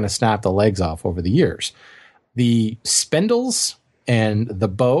tenons, it's going to snap the legs off over the years. The spindles and the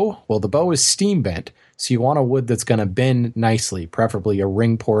bow, well, the bow is steam bent. So you want a wood that's going to bend nicely, preferably a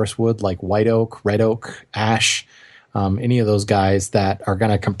ring porous wood like white oak, red oak, ash, any of those guys that are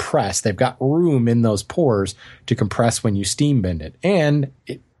going to compress. They've got room in those pores to compress when you steam bend it. And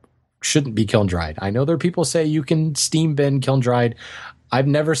it shouldn't be kiln dried. I know there are people say you can steam bend kiln dried. I've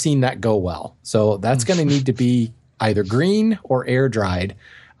never seen that go well. So that's going to need to be either green or air dried,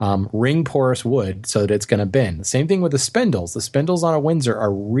 ring porous wood so that it's going to bend. Same thing with the spindles. The spindles on a Windsor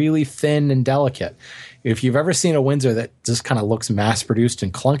are really thin and delicate. If you've ever seen a Windsor that just kind of looks mass produced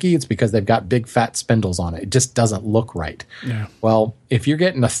and clunky, it's because they've got big fat spindles on it. It just doesn't look right. Yeah. Well, if you're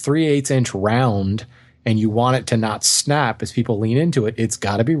getting a 3/8 inch round and you want it to not snap as people lean into it, it's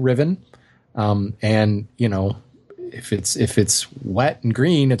got to be riven. And if it's wet and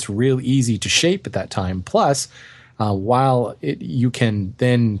green, it's real easy to shape at that time. Plus, while you can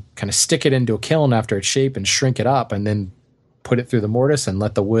then kind of stick it into a kiln after it's shaped and shrink it up, and then put it through the mortise and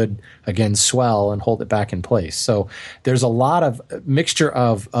let the wood again swell and hold it back in place. So there's a lot of mixture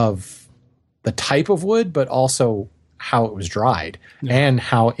of the type of wood, but also how it was dried and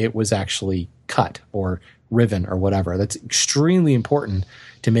how it was actually cut or riven or whatever. That's extremely important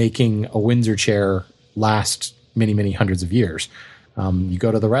to making a Windsor chair last many, many hundreds of years. You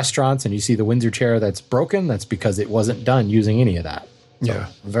go to the restaurants and you see the Windsor chair that's broken, that's because it wasn't done using any of that. So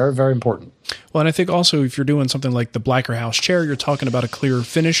very, very important. Well, and I think also if you're doing something like the Blacker House chair, you're talking about a clear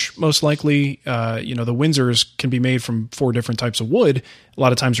finish, most likely. The Windsors can be made from 4 different types of wood. A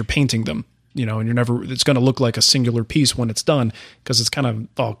lot of times you're painting them, and it's going to look like a singular piece when it's done because it's kind of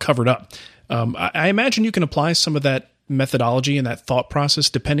all covered up. I imagine you can apply some of that methodology and that thought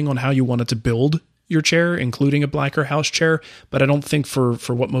process depending on how you wanted to build your chair, including a Blacker House chair. But I don't think for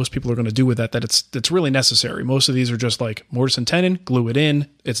what most people are going to do with that it's really necessary. Most of these are just like mortise and tenon, glue it in,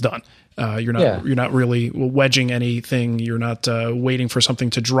 it's done. You're not really wedging anything. You're not waiting for something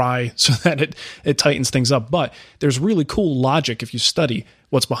to dry so that it tightens things up. But there's really cool logic if you study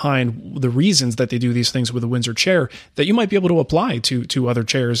what's behind the reasons that they do these things with a Windsor chair that you might be able to apply to other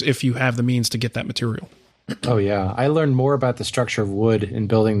chairs if you have the means to get that material. Oh, yeah. I learned more about the structure of wood in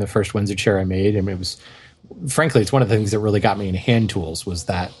building the first Windsor chair I made. I mean, frankly, it's one of the things that really got me into hand tools was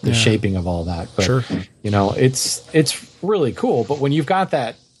the shaping of all that. But, sure. It's really cool. But when you've got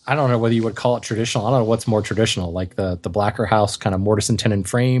that, I don't know whether you would call it traditional. I don't know what's more traditional, like the Blacker House kind of mortise and tenon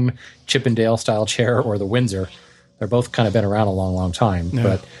frame, Chippendale style chair, or the Windsor. They're both kind of been around a long, long time. Yeah.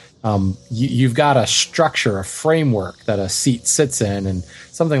 But you've got a structure, a framework that a seat sits in, and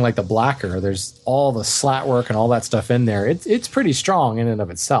something like the Blacker, there's all the slat work and all that stuff in there. It's pretty strong in and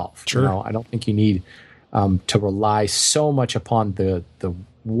of itself. Sure. I don't think you need to rely so much upon the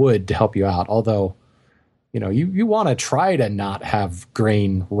wood to help you out. Although you want to try to not have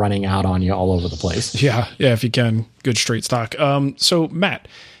grain running out on you all over the place. Yeah, if you can, good straight stock. So Matt,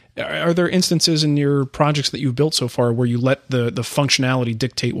 are there instances in your projects that you've built so far where you let the functionality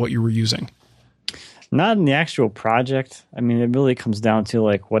dictate what you were using? Not in the actual project. I mean, it really comes down to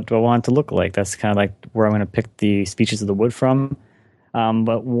like, what do I want it to look like? That's kind of like where I'm going to pick the species of the wood from.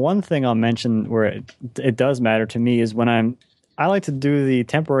 But one thing I'll mention where it does matter to me is when I like to do the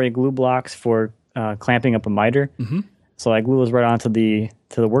temporary glue blocks for clamping up a miter. Mm-hmm. So I glue those right onto the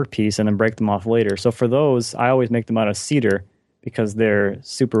workpiece and then break them off later. So for those, I always make them out of cedar because they're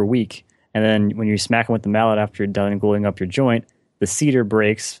super weak. And then when you smack them with the mallet after you're done gluing up your joint, the cedar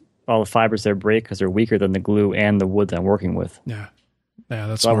breaks, all the fibers there break because they're weaker than the glue and the wood that I'm working with. Yeah,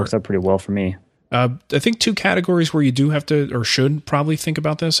 that's so that works out pretty well for me. I think two categories where you do have to or should probably think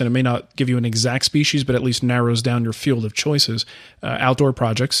about this, and it may not give you an exact species, but at least narrows down your field of choices. Outdoor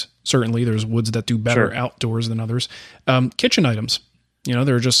projects, certainly there's woods that do better outdoors than others. Kitchen items,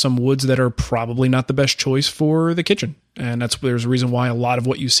 there are just some woods that are probably not the best choice for the kitchen, and there's a reason why a lot of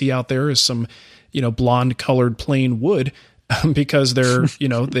what you see out there is some, blonde colored plain wood. Because they're,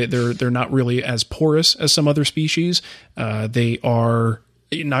 they're not really as porous as some other species. They are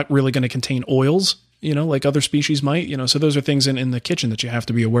not really going to contain oils, like other species might, so those are things in the kitchen that you have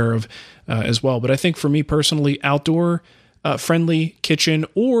to be aware of as well. But I think for me personally, outdoor friendly kitchen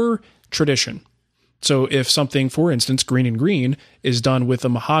or tradition. So if something, for instance, green and green is done with a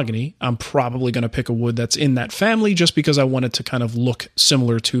mahogany, I'm probably going to pick a wood that's in that family just because I want it to kind of look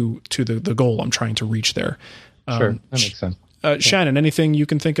similar to the goal I'm trying to reach there. Sure, that makes sense. Shannon, anything you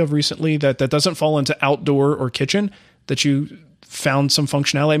can think of recently that doesn't fall into outdoor or kitchen that you found some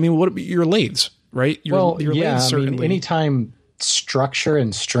functionality? I mean, what your lathes, right? Your lathes, certainly. I mean, anytime structure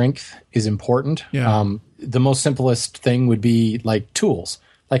and strength is important, the most simplest thing would be like tools,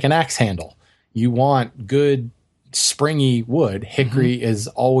 like an axe handle. You want good springy wood. Hickory has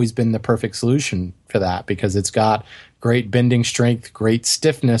always been the perfect solution for that because it's got great bending strength, great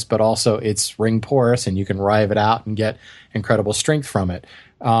stiffness, but also it's ring porous and you can rive it out and get incredible strength from it.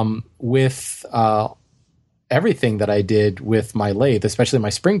 With everything that I did with my lathe, especially my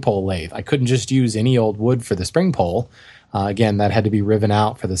spring pole lathe, I couldn't just use any old wood for the spring pole. Again, that had to be riven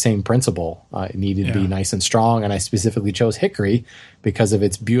out for the same principle. It needed to be nice and strong, and I specifically chose hickory because of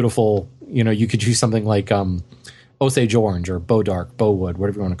its beautiful, you could use something like Osage orange or bow dark, bow wood,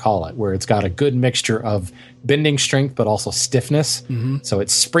 whatever you want to call it, where it's got a good mixture of bending strength but also stiffness. Mm-hmm. So it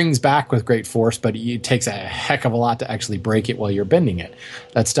springs back with great force, but it takes a heck of a lot to actually break it while you're bending it.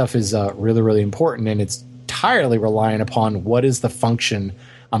 That stuff is really, really important, and it's entirely reliant upon what is the function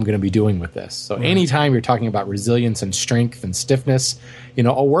I'm going to be doing with this. So anytime you're talking about resilience and strength and stiffness,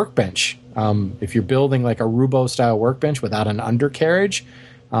 a workbench, if you're building like a Roubo style workbench without an undercarriage,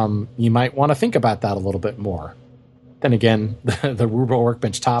 you might want to think about that a little bit more. Then again, the Roubo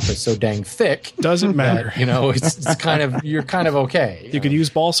workbench top is so dang thick. Doesn't matter. That, it's kind of, you're kind of okay. You could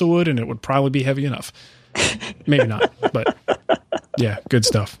use balsa wood and it would probably be heavy enough. Maybe not, but yeah, good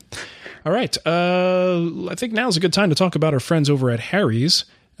stuff. All right. I think now's a good time to talk about our friends over at Harry's.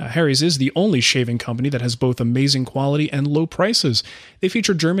 Harry's is the only shaving company that has both amazing quality and low prices. They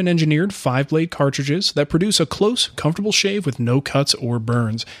feature German-engineered 5-blade cartridges that produce a close, comfortable shave with no cuts or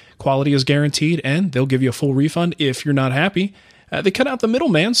burns. Quality is guaranteed, and they'll give you a full refund if you're not happy. They cut out the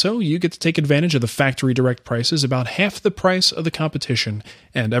middleman, so you get to take advantage of the factory direct prices, about half the price of the competition,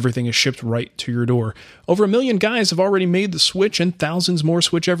 and everything is shipped right to your door. Over 1 million guys have already made the switch, and thousands more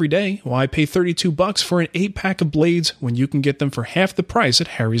switch every day. Why pay $32 for an 8-pack of blades when you can get them for half the price at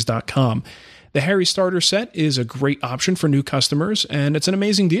Harry's.com? The Harry Starter Set is a great option for new customers, and it's an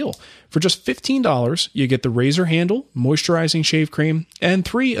amazing deal. For just $15, you get the razor handle, moisturizing shave cream, and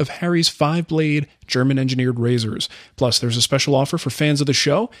 3 of Harry's 5-blade German-engineered razors. Plus, there's a special offer for fans of the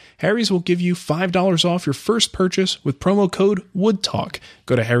show. Harry's will give you $5 off your first purchase with promo code WOODTALK.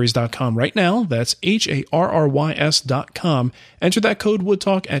 Go to harrys.com right now. That's HARRYS.com. Enter that code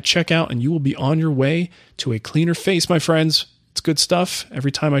WOODTALK at checkout, and you will be on your way to a cleaner face, my friends. It's good stuff. Every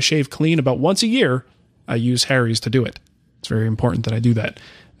time I shave clean, about once a year, I use Harry's to do it. It's very important that I do that.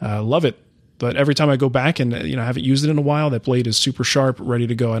 Love it. But every time I go back and I haven't used it in a while, that blade is super sharp, ready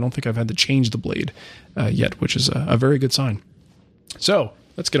to go. I don't think I've had to change the blade yet, which is a very good sign. So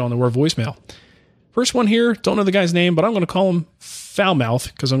let's get on to our voicemail. First one here, don't know the guy's name, but I'm going to call him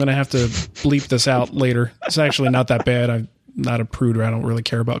Foulmouth because I'm going to have to bleep this out later. It's actually not that bad. I'm not a prude or I don't really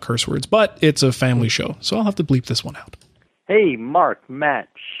care about curse words, but it's a family show, so I'll have to bleep this one out. Hey, Mark, Matt,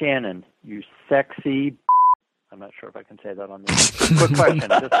 Shannon, you sexy. I'm not sure if I can say that on this. Quick question.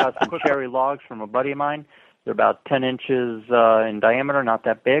 I just got some cherry logs from a buddy of mine. They're about 10 inches in diameter, not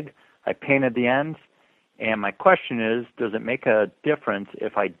that big. I painted the ends, And my question is, does it make a difference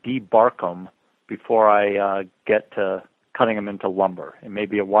if I debark them before I get to cutting them into lumber? It may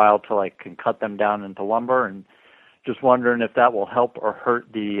be a while till I can cut them down into lumber, and just wondering if that will help or hurt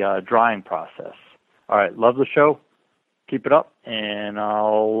the drying process. All right, love the show. Keep it up, and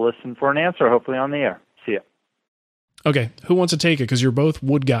I'll listen for an answer, hopefully on the air. See ya. Okay, who wants to take it? Because you're both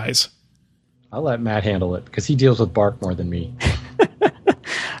wood guys. I'll let Matt handle it because he deals with bark more than me.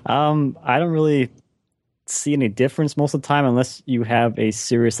 I don't really see any difference most of the time unless you have a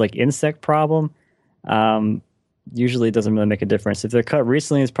serious like insect problem. Usually it doesn't really make a difference. If they're cut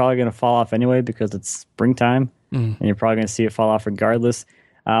recently, it's probably going to fall off anyway because it's springtime, and you're probably going to see it fall off regardless.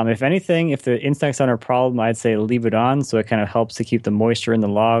 If anything, if the insects aren't a problem, I'd say leave it on so it kind of helps to keep the moisture in the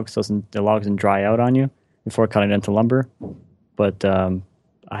log so the log doesn't dry out on you before cutting it into lumber. But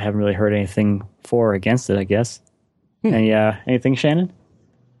I haven't really heard anything for or against it, I guess. Anything, Shannon?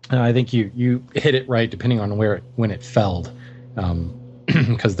 I think you hit it right, depending on when it felled,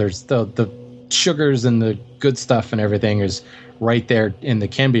 because there's the sugars and the good stuff and everything is right there in the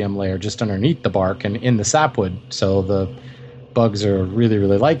cambium layer, just underneath the bark and in the sapwood. So the bugs are really,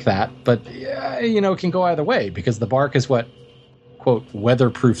 really like that. But it can go either way because the bark is what, quote,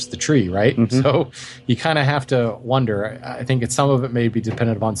 weatherproofs the tree, right? Mm-hmm. So you kind of have to wonder. I think some of it may be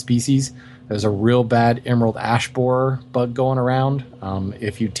dependent upon species. There's a real bad emerald ash borer bug going around.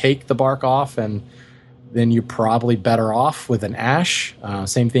 If you take the bark off, and then you're probably better off with an ash.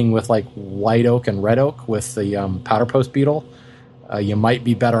 Same thing with like white oak and red oak with the powder post beetle. You might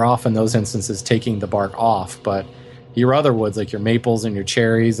be better off in those instances taking the bark off. But your other woods, like your maples and your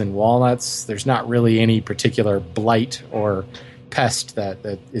cherries and walnuts, there's not really any particular blight or pest that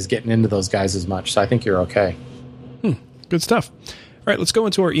is getting into those guys as much. So I think you're okay. Good stuff. All right, let's go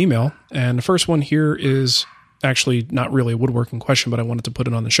into our email. And the first one here is actually not really a woodworking question, but I wanted to put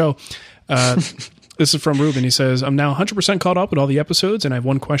it on the show. This is from Ruben. He says, I'm now 100% caught up with all the episodes, and I have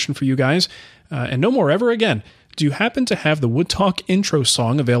one question for you guys. And no more ever again. Do you happen to have the Wood Talk intro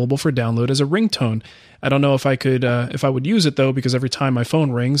song available for download as a ringtone? I don't know if I could, if I would use it though, because every time my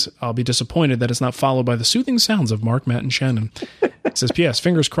phone rings, I'll be disappointed that it's not followed by the soothing sounds of Mark, Matt, and Shannon. It says, P.S.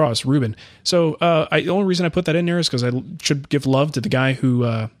 Fingers crossed, Ruben. So the only reason I put that in there is because I should give love to the guy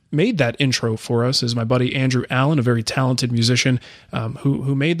who made that intro for us. Is my buddy Andrew Allen, a very talented musician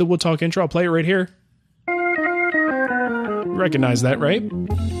who made the Wood Talk intro. I'll play it right here. You recognize that, right?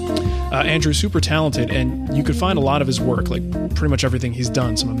 Andrew's super talented, and you could find a lot of his work, like pretty much everything he's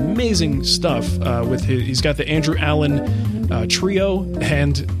done. Some amazing stuff with he's got the Andrew Allen trio,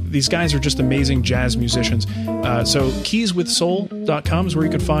 and these guys are just amazing jazz musicians. So keyswithsoul.com is where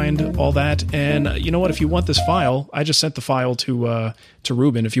you could find all that. And you know what? If you want this file, I just sent the file to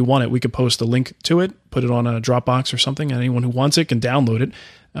Ruben. If you want it, we could post a link to it, put it on a Dropbox or something. And anyone who wants it can download it,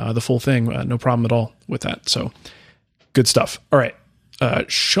 the full thing. No problem at all with that. So good stuff. All right.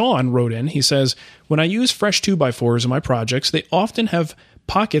 Sean wrote in, he says, when I use fresh 2x4s in my projects, they often have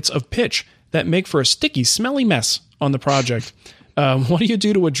pockets of pitch that make for a sticky, smelly mess on the project. What do you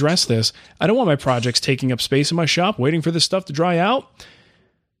do to address this? I don't want my projects taking up space in my shop, waiting for this stuff to dry out.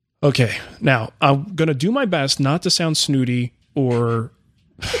 Okay, now, I'm going to do my best not to sound snooty or...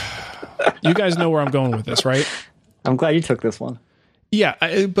 You guys know where I'm going with this, right? I'm glad you took this one.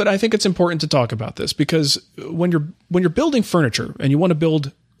 Yeah, but I think it's important to talk about this because when you're building furniture and you want to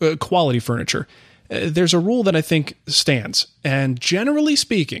build quality furniture, there's a rule that I think stands. And generally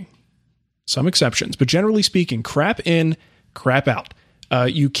speaking, some exceptions, but generally speaking, crap in, crap out.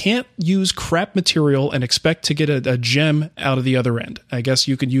 You can't use crap material and expect to get a gem out of the other end. I guess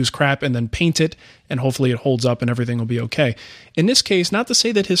you could use crap and then paint it, and hopefully it holds up and everything will be okay. In this case, not to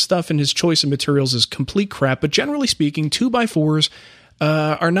say that his stuff and his choice of materials is complete crap, but generally speaking, 2x4s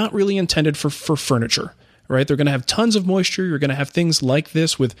are not really intended for furniture, right? They're going to have tons of moisture. You're going to have things like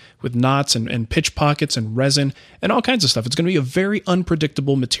this with knots and pitch pockets and resin and all kinds of stuff. It's going to be a very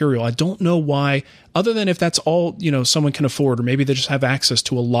unpredictable material. I don't know why, other than if that's all, someone can afford, or maybe they just have access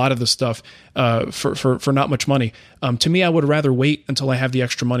to a lot of the stuff for not much money. To me, I would rather wait until I have the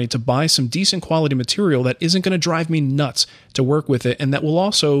extra money to buy some decent quality material that isn't going to drive me nuts to work with it, and that will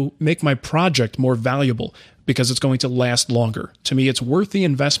also make my project more valuable because it's going to last longer. To me, it's worth the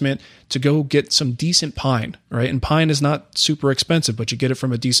investment to go get some decent pine, right? And pine is not super expensive, but you get it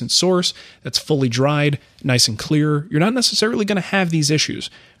from a decent source that's fully dried, nice and clear. You're not necessarily going to have these issues,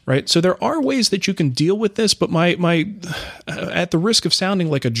 right? So there are ways that you can deal with this, but my at the risk of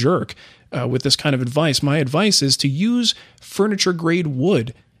sounding like a jerk with this kind of advice, my advice is to use furniture grade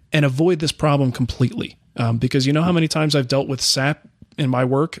wood and avoid this problem completely. Because you know how many times I've dealt with sap in my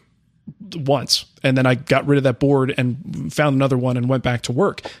work once, and then I got rid of that board and found another one and went back to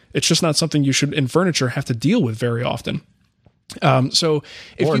work. It's just not something you should in furniture have to deal with very often. So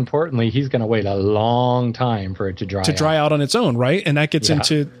if more you, importantly, he's going to wait a long time for it to dry out on its own, right? And that gets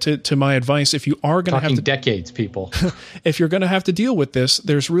into to my advice. If you are going to have to decades, people, if you're going to have to deal with this,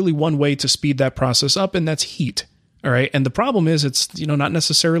 there's really one way to speed that process up, and that's heat. All right. And the problem is it's, not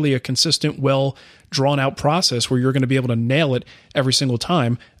necessarily a consistent, well drawn out process where you're going to be able to nail it every single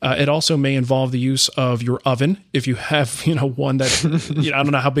time. It also may involve the use of your oven. If you have, one that, I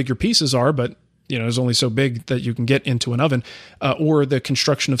don't know how big your pieces are, but is only so big that you can get into an oven, or the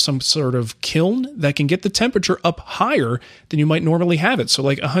construction of some sort of kiln that can get the temperature up higher than you might normally have it. So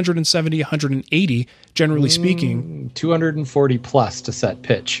like 170, 180, generally speaking. 240 plus to set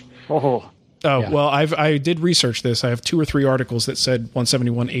pitch. Well, I did research this. I have 2 or 3 articles that said 170,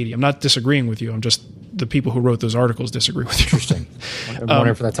 180. I'm not disagreeing with you. I'm just the people who wrote those articles disagree with you. Interesting. I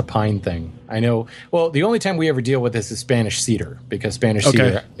wonder if that's a pine thing. I know. Well, the only time we ever deal with this is Spanish cedar, because Spanish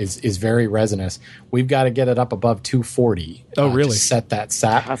cedar is very resinous. We've got to get it up above 240. Oh, really? To set that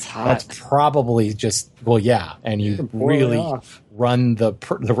sap. That's hot. That's probably just and you really run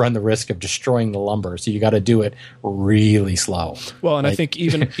the risk of destroying the lumber. So you got to do it really slow. Well, and I think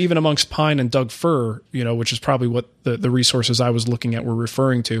even amongst pine and Doug fir, which is probably what the resources I was looking at were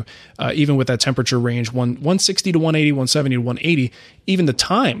referring to, even with that temperature range, 160 to 180, 170 to 180, even the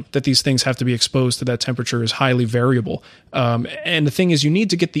time that these things have to be exposed to that temperature is highly variable. And the thing is, you need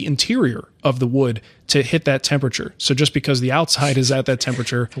to get the interior of the wood to hit that temperature. So just because the outside is at that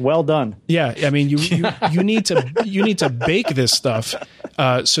temperature, well done. Yeah, I mean, you need to bake this stuff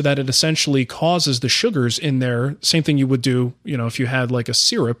so that it essentially causes the sugars in there. Same thing you would do, if you had like a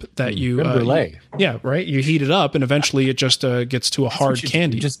syrup that you right. You heat it up, and eventually it just gets to a hard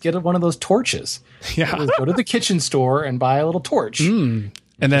candy. You just get one of those torches. Yeah, go to the kitchen store and buy a little torch.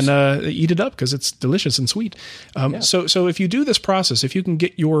 And then eat it up because it's delicious and sweet. So if you do this process, if you can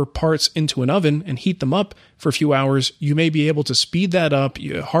get your parts into an oven and heat them up for a few hours, you may be able to speed that up,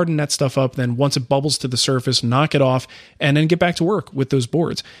 you harden that stuff up, then once it bubbles to the surface, knock it off, and then get back to work with those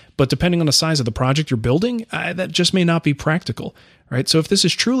boards. But depending on the size of the project you're building, that just may not be practical, right? So if this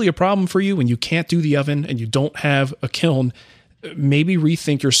is truly a problem for you and you can't do the oven and you don't have a kiln, maybe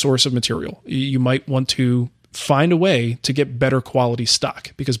rethink your source of material. You might want to find a way to get better quality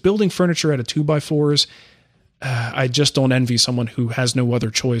stock, because building furniture out of 2x4s, I just don't envy someone who has no other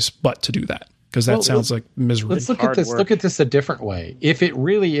choice but to do that, because that sounds like misery. Let's look at this. Look at this a different way. If it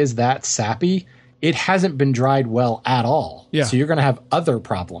really is that sappy, it hasn't been dried well at all. Yeah. So you're going to have other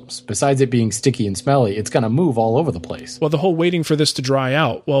problems besides it being sticky and smelly. It's going to move all over the place. Well, the whole waiting for this to dry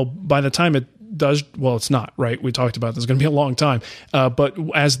out. Well, by the time it does, well, it's not, right? We talked about this. It's going to be a long time. But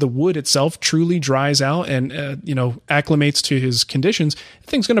as the wood itself truly dries out and, acclimates to his conditions, the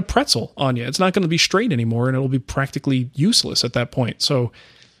thing's going to pretzel on you. It's not going to be straight anymore, and it'll be practically useless at that point. So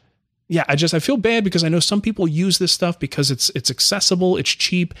yeah, I feel bad because I know some people use this stuff because it's accessible, it's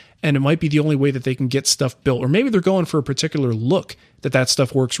cheap, and it might be the only way that they can get stuff built. Or maybe they're going for a particular look that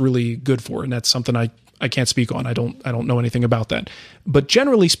stuff works really good for. And that's something I can't speak on. I don't know anything about that. But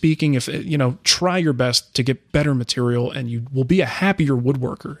generally speaking, if try your best to get better material, and you will be a happier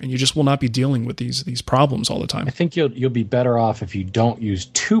woodworker, and you just will not be dealing with these problems all the time. I think you'll be better off if you don't use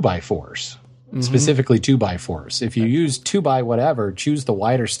 2x4s. Specifically 2x4s. If you use 2x whatever, choose the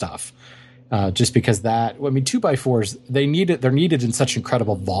wider stuff. Just because 2x4s, they're needed in such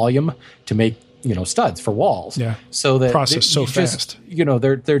incredible volume to make, studs for walls. Yeah. So that process so fast.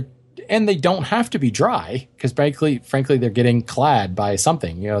 They're and they don't have to be dry, because frankly, they're getting clad by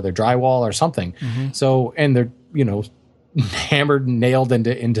something, they're drywall or something. So, and they're, hammered and nailed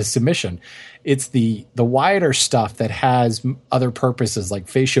into submission. It's the wider stuff that has other purposes, like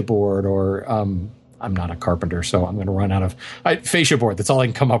fascia board or I'm not a carpenter, so I'm going to run out of fascia board. That's all I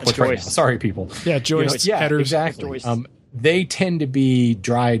can come up with right now. Sorry, people. Yeah, joists, headers, exactly. They tend to be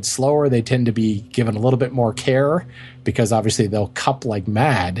dried slower. They tend to be given a little bit more care, because obviously they'll cup like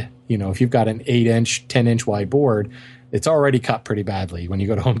mad. If you've got an 8-inch, 10-inch wide board, it's already cut pretty badly when you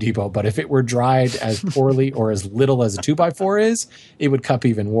go to Home Depot. But if it were dried as poorly or as little as a 2x4 is, it would cup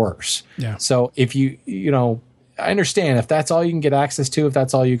even worse. Yeah. So if I understand if that's all you can get access to, if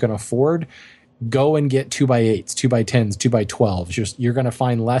that's all you can afford, go and get 2x8s, 2x10s, 2x12s. You're going to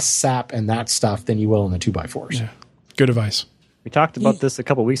find less sap and that stuff than you will in the 2x4s. Yeah. Good advice. We talked about this a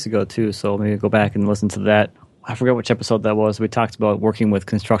couple weeks ago too, so maybe go back and listen to that. I forgot which episode that was. We talked about working with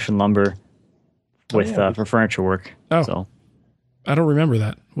construction lumber for furniture work. Oh, so I don't remember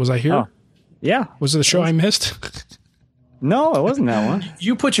that. Was I here? Oh, yeah. Was it the show I missed? No, it wasn't that one.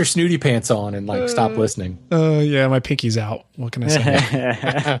 You put your snooty pants on and like stop listening. Yeah, my pinky's out. What can I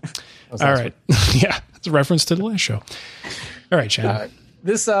say? All right. Yeah, it's a reference to the last show. All right, Shannon.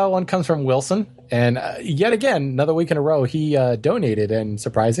 This one comes from Wilson, and yet again, another week in a row, he donated, and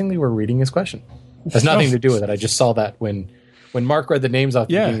surprisingly, we're reading his question. It has nothing to do with it. I just saw that when Mark read the names off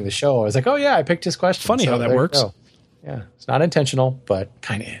the beginning of the show, I was like, oh yeah, I picked his question. Funny how that works. Yeah, it's not intentional, but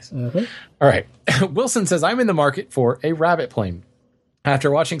kind of is. All right. Wilson says, I'm in the market for a rabbit plane.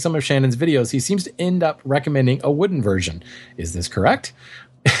 After watching some of Shannon's videos, he seems to end up recommending a wooden version. Is this correct?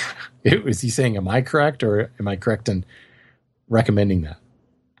 Is he saying, am I correct, or am I correct in recommending that?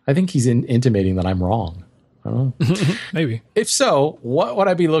 I think he's intimating that I'm wrong. I don't know. Maybe. If so, what would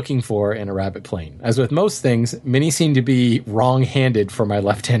I be looking for in a rabbit plane? As with most things, many seem to be wrong-handed for my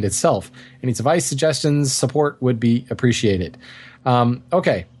left-handed self. Any advice, suggestions, support would be appreciated.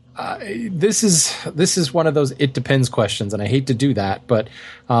 Okay. This is one of those it depends questions, and I hate to do that, but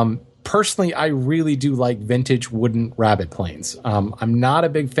personally, I really do like vintage wooden rabbit planes. I'm not a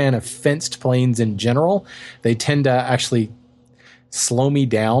big fan of fenced planes in general. They tend to actually slow me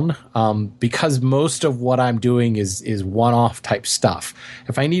down because most of what I'm doing is one-off type stuff.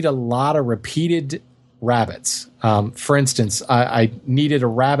 If I need a lot of repeated rabbits, for instance, I needed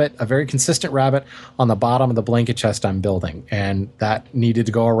a very consistent rabbit on the bottom of the blanket chest I'm building, and that needed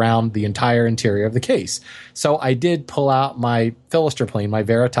to go around the entire interior of the case. So I did pull out my Philister plane, my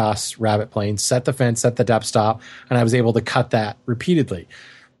Veritas rabbit plane, set the fence, set the depth stop, and I was able to cut that repeatedly.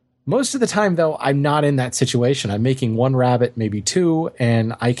 Most of the time, though, I'm not in that situation. I'm making one rabbit, maybe two,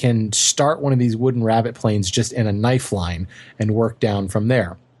 and I can start one of these wooden rabbit planes just in a knife line and work down from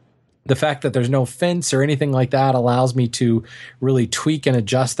there. The fact that there's no fence or anything like that allows me to really tweak and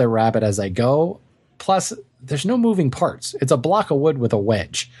adjust the rabbit as I go. Plus, there's no moving parts. It's a block of wood with a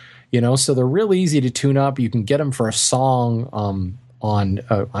wedge, so they're real easy to tune up. You can get them for a song on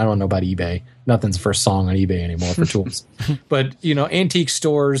I don't know about eBay. Nothing's for a song on eBay anymore for tools. But, antique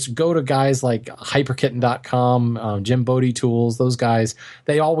stores, go to guys like hyperkitten.com, Jim Bodie Tools, those guys,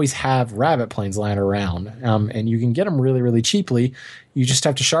 they always have rabbit planes lying around. And you can get them really, really cheaply. You just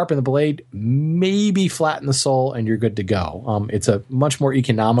have to sharpen the blade, maybe flatten the sole, and you're good to go. It's a much more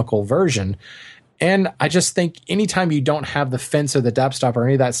economical version. And I just think anytime you don't have the fence or the depth stop or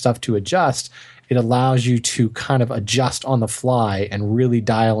any of that stuff to adjust, it allows you to kind of adjust on the fly and really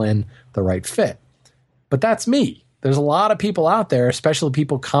dial in the right fit. But that's me. There's a lot of people out there, especially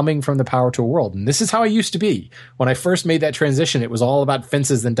people coming from the power tool world. And this is how I used to be. When I first made that transition, it was all about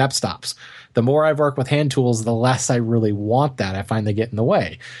fences and depth stops. The more I've worked with hand tools, the less I really want that. I find they get in the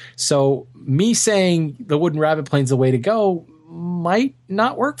way. So me saying the wooden rabbit plane's the way to go might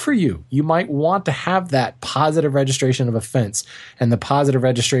not work for you. You might want to have that positive registration of a fence and the positive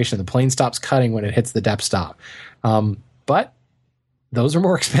registration. The plane stops cutting when it hits the depth stop. But those are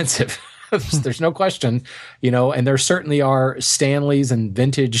more expensive. There's no question, and there certainly are Stanleys and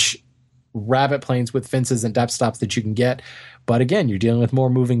vintage rabbit planes with fences and depth stops that you can get. But again, you're dealing with more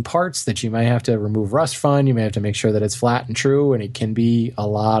moving parts that you might have to remove rust from. You may have to make sure that it's flat and true, and it can be a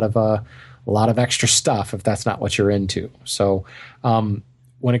lot of extra stuff if that's not what you're into. So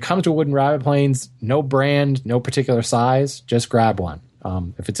when it comes to wooden rabbit planes, no brand, no particular size, just grab one.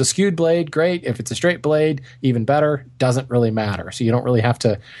 If it's a skewed blade, great. If it's a straight blade, even better. Doesn't really matter. So you don't really have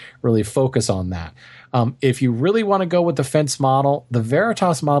to really focus on that. If you really want to go with the fence model, the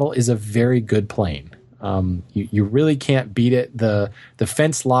Veritas model is a very good plane. You really can't beat it. The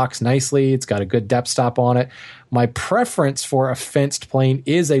fence locks nicely. It's got a good depth stop on it. My preference for a fenced plane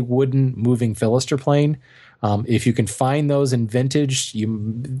is a wooden moving Philister plane. If you can find those in vintage, you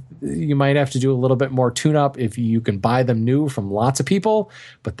might have to do a little bit more tune-up if you can buy them new from lots of people,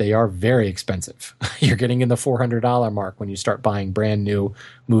 but they are very expensive. You're getting in the $400 mark when you start buying brand new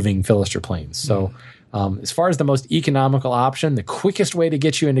moving Philister planes. So as far as the most economical option, the quickest way to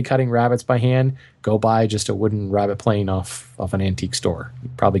get you into cutting rabbits by hand, go buy just a wooden rabbit plane off an antique store. You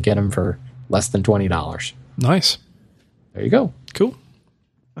probably get them for less than $20. Nice. There you go. Cool.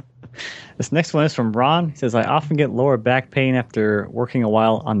 This next one is from Ron. He says, I often get lower back pain after working a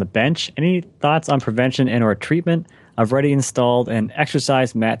while on the bench. Any thoughts on prevention and or treatment? I've already installed an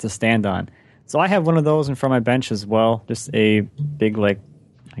exercise mat to stand on. So I have one of those in front of my bench as well. Just a big,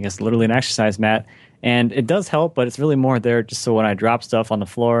 literally an exercise mat. And it does help, but it's really more there just so when I drop stuff on the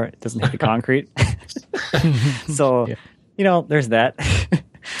floor, it doesn't hit the concrete. So, there's that.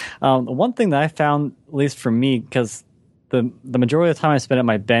 One thing that I found, at least for me, because the majority of the time I spend at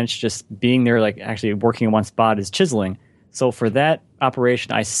my bench just being there, actually working in one spot, is chiseling. So for that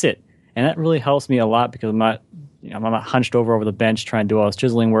operation, I sit. And that really helps me a lot because I'm not hunched over the bench trying to do all this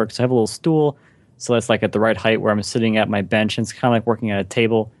chiseling work. So I have a little stool. So that's like at the right height where I'm sitting at my bench. And it's kind of like working at a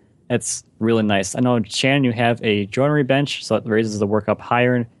table. It's really nice. I know, Shannon, you have a joinery bench, so it raises the work up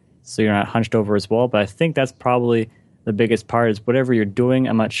higher, so you're not hunched over as well. But I think that's probably the biggest part is whatever you're doing.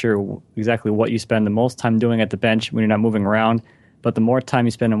 I'm not sure exactly what you spend the most time doing at the bench when you're not moving around. But the more time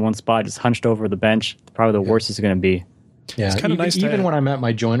you spend in one spot, just hunched over the bench, probably the worse it's going to be. Yeah, it's kind of nice. Even when I'm at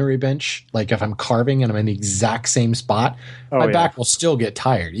my joinery bench, like if I'm carving and I'm in the exact same spot, my back will still get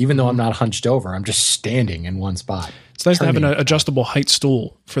tired, even though I'm not hunched over. I'm just standing in one spot. It's nice to have an adjustable height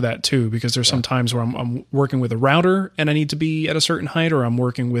stool for that too, because there's some times where I'm working with a router and I need to be at a certain height, or I'm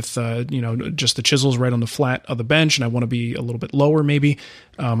working with just the chisels right on the flat of the bench and I want to be a little bit lower maybe.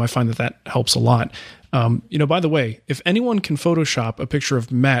 I find that helps a lot. By the way, if anyone can Photoshop a picture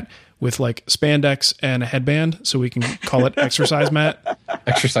of Matt with like spandex and a headband, so we can call it exercise Matt.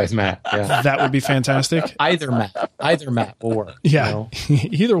 Exercise Matt, yeah. That would be fantastic. Either Matt will work. Yeah,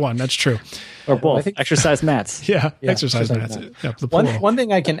 either one. That's true. Or both. Exercise mats. Yeah, exercise mats. Yeah, one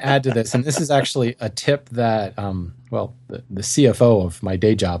thing I can add to this, and this is actually a tip that, the CFO of my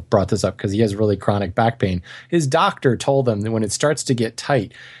day job brought this up because he has really chronic back pain. His doctor told him that when it starts to get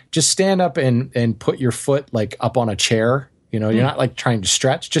tight, just stand up and put your foot like up on a chair. You're not like trying to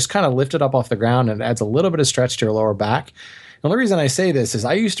stretch, just kind of lift it up off the ground, and it adds a little bit of stretch to your lower back. The only reason I say this is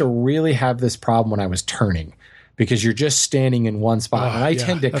I used to really have this problem when I was turning, because you're just standing in one spot. And I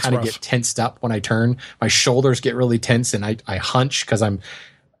tend to kind of get tensed up when I turn. My shoulders get really tense and I hunch because I'm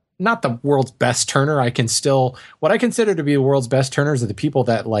not the world's best turner. What I consider to be the world's best turners are the people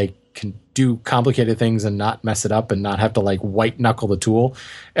that like can do complicated things and not mess it up and not have to like white knuckle the tool.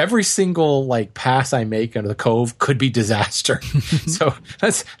 Every single like pass I make under the cove could be disaster. So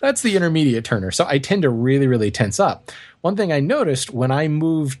that's the intermediate turner. So I tend to really, really tense up. One thing I noticed when I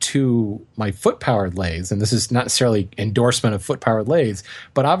moved to my foot-powered lathes, and this is not necessarily endorsement of foot-powered lathes,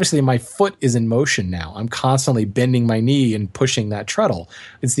 but obviously my foot is in motion now. I'm constantly bending my knee and pushing that treadle.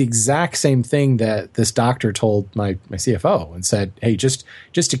 It's the exact same thing that this doctor told my CFO and said, hey, just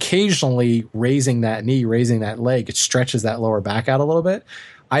occasionally raising that knee, raising that leg, it stretches that lower back out a little bit.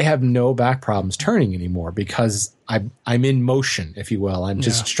 I have no back problems turning anymore because I'm in motion, if you will. I'm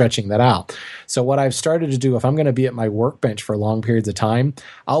just stretching that out. So what I've started to do, if I'm going to be at my workbench for long periods of time,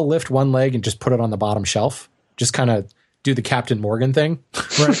 I'll lift one leg and just put it on the bottom shelf. Just kind of do the Captain Morgan thing.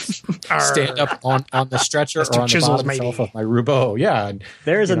 Right. Stand up on the stretcher or on the bottom shelf of my Roubo. Yeah.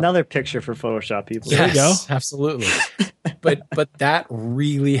 There's another picture for Photoshop people. There you go. Absolutely. But that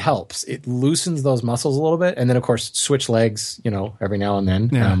really helps. It loosens those muscles a little bit. And then, of course, switch legs, every now and then.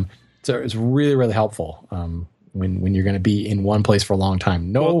 Yeah. So it's really, really helpful when you're going to be in one place for a long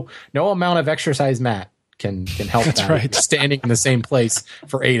time. No amount of exercise mat can help that. Right. Standing in the same place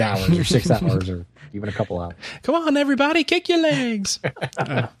for 8 hours or 6 hours or even a couple hours. Come on, everybody, kick your legs.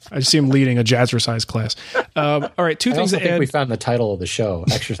 I just see him leading a jazzercise class. All right, two things to add. I think we found the title of the show,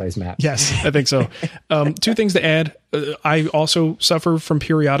 Exercise Mat. Yes, I think so. Two things to add. I also suffer from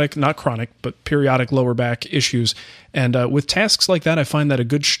periodic, not chronic, but periodic lower back issues. And with tasks like that, I find that a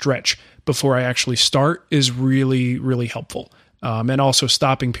good stretch before I actually start is really, really helpful. And also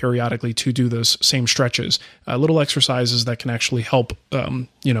stopping periodically to do those same stretches, little exercises that can actually help,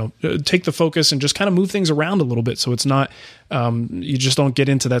 take the focus and just kind of move things around a little bit. So it's not, you just don't get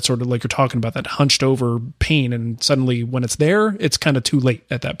into that sort of, like you're talking about, that hunched over pain. And suddenly when it's there, it's kind of too late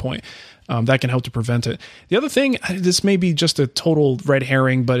at that point. That can help to prevent it. The other thing, this may be just a total red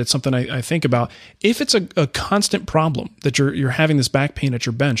herring, but it's something I think about. If it's a constant problem that you're having this back pain at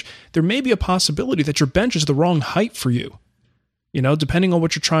your bench, there may be a possibility that your bench is the wrong height for you. Depending on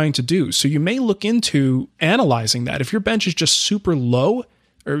what you're trying to do. So you may look into analyzing that. If your bench is just super low,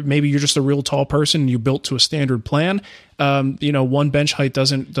 or maybe you're just a real tall person and you built to a standard plan, one bench height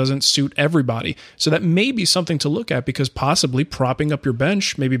doesn't suit everybody. So that may be something to look at, because possibly propping up your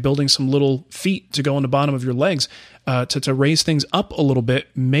bench, maybe building some little feet to go on the bottom of your legs to raise things up a little bit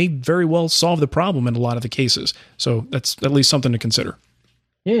may very well solve the problem in a lot of the cases. So that's at least something to consider.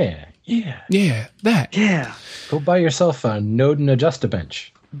 Yeah. Go buy yourself a Node and Adjust a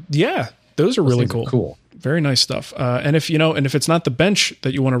bench. Yeah, those are really cool. Very nice stuff. And if it's not the bench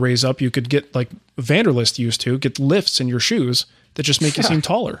that you want to raise up, you could get like Vanderlist used to get lifts in your shoes that just make you seem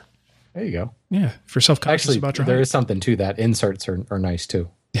taller. There you go. Yeah, if you're self-conscious about your height. There is something to that. Inserts are nice too.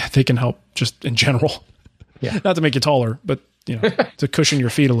 Yeah, they can help just in general. Yeah, not to make you taller, but to cushion your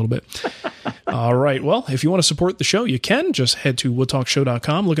feet a little bit. All right. Well, if you want to support the show, you can. Just head to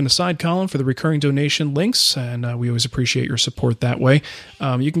woodtalkshow.com, look in the side column for the recurring donation links, and we always appreciate your support that way.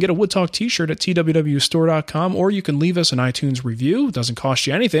 You can get a Wood Talk t-shirt at twwstore.com, or you can leave us an iTunes review. It doesn't cost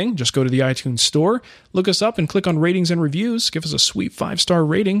you anything. Just go to the iTunes store, look us up, and click on ratings and reviews. Give us a sweet 5-star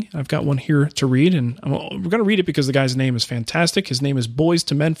rating. I've got one here to read, and we're going to read it because the guy's name is fantastic. His name is Boys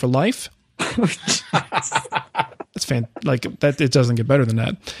to Men for Life. That's that. It doesn't get better than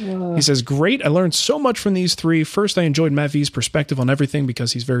that. He says, great. I learned so much from these three. First, I enjoyed Matt V's perspective on everything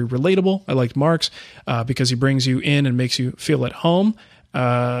because he's very relatable. I liked Mark's because he brings you in and makes you feel at home.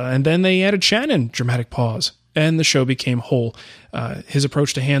 And then they added Shannon, dramatic pause, and the show became whole. His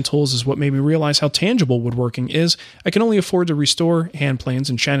approach to hand tools is what made me realize how tangible woodworking is. I can only afford to restore hand planes,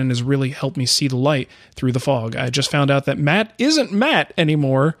 and Shannon has really helped me see the light through the fog. I just found out that Matt isn't Matt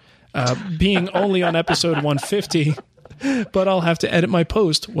anymore, being only on episode 150, but I'll have to edit my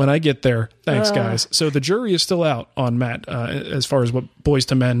post when I get there. Thanks, guys. So the jury is still out on Matt as far as what Boys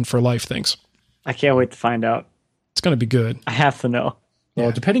to Men for Life thinks. I can't wait to find out. It's going to be good. I have to know.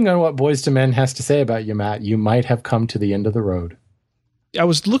 Well, depending on what Boys to Men has to say about you, Matt, you might have come to the end of the road. I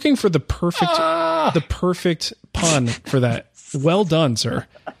was looking for the perfect pun for that. Well done, sir.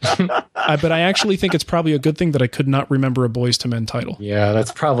 But I actually think it's probably a good thing that I could not remember a Boys to Men title. Yeah,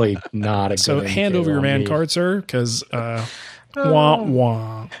 that's probably not a good So hand over your man card, sir, because wah,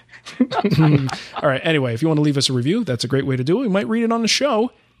 wah. All right, anyway, if you want to leave us a review, that's a great way to do it. We might read it on the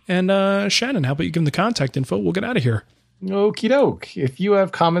show. And Shannon, how about you give them the contact info? We'll get out of here. Okie doke. If you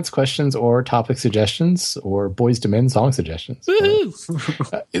have comments, questions, or topic suggestions, or Boys to Men song suggestions,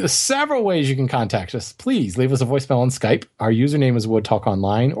 there's several ways you can contact us. Please leave us a voicemail on Skype. Our username is Wood Talk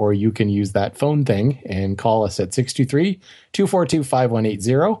Online, or you can use that phone thing and call us at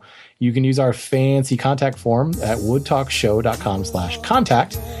 623-242-5180. You can use our fancy contact form at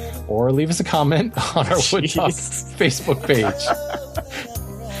woodtalkshow.com/contact, or leave us a comment on our Wood Talk Facebook page.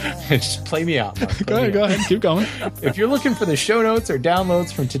 Just play me out, Mark. Go ahead. Keep going. If you're looking for the show notes or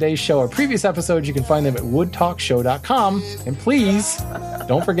downloads from today's show or previous episodes, you can find them at woodtalkshow.com. And please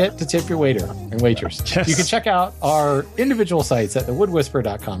don't forget to tip your waiter and waitress. Yes. You can check out our individual sites at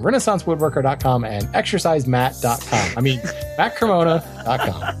thewoodwhisperer.com, renaissancewoodworker.com, and exercisematt.com. I mean,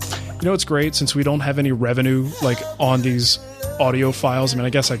 mattcremona.com. You know what's great? Since we don't have any revenue on these audio files, I mean,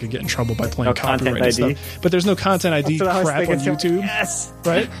 I guess I could get in trouble by playing copyright and stuff, but there's no content ID crap on YouTube. Yes.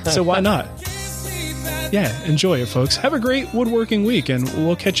 Right? So why not? Yeah, enjoy it, folks. Have a great woodworking week, and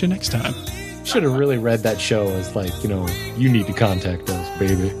we'll catch you next time. Should have really read that show as you need to contact us,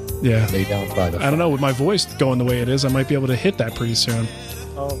 baby. Yeah. Lay down by the fire. I don't know, with my voice going the way it is, I might be able to hit that pretty soon.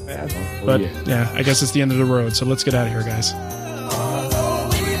 Oh, man. But yeah, I guess it's the end of the road, so let's get out of here, guys.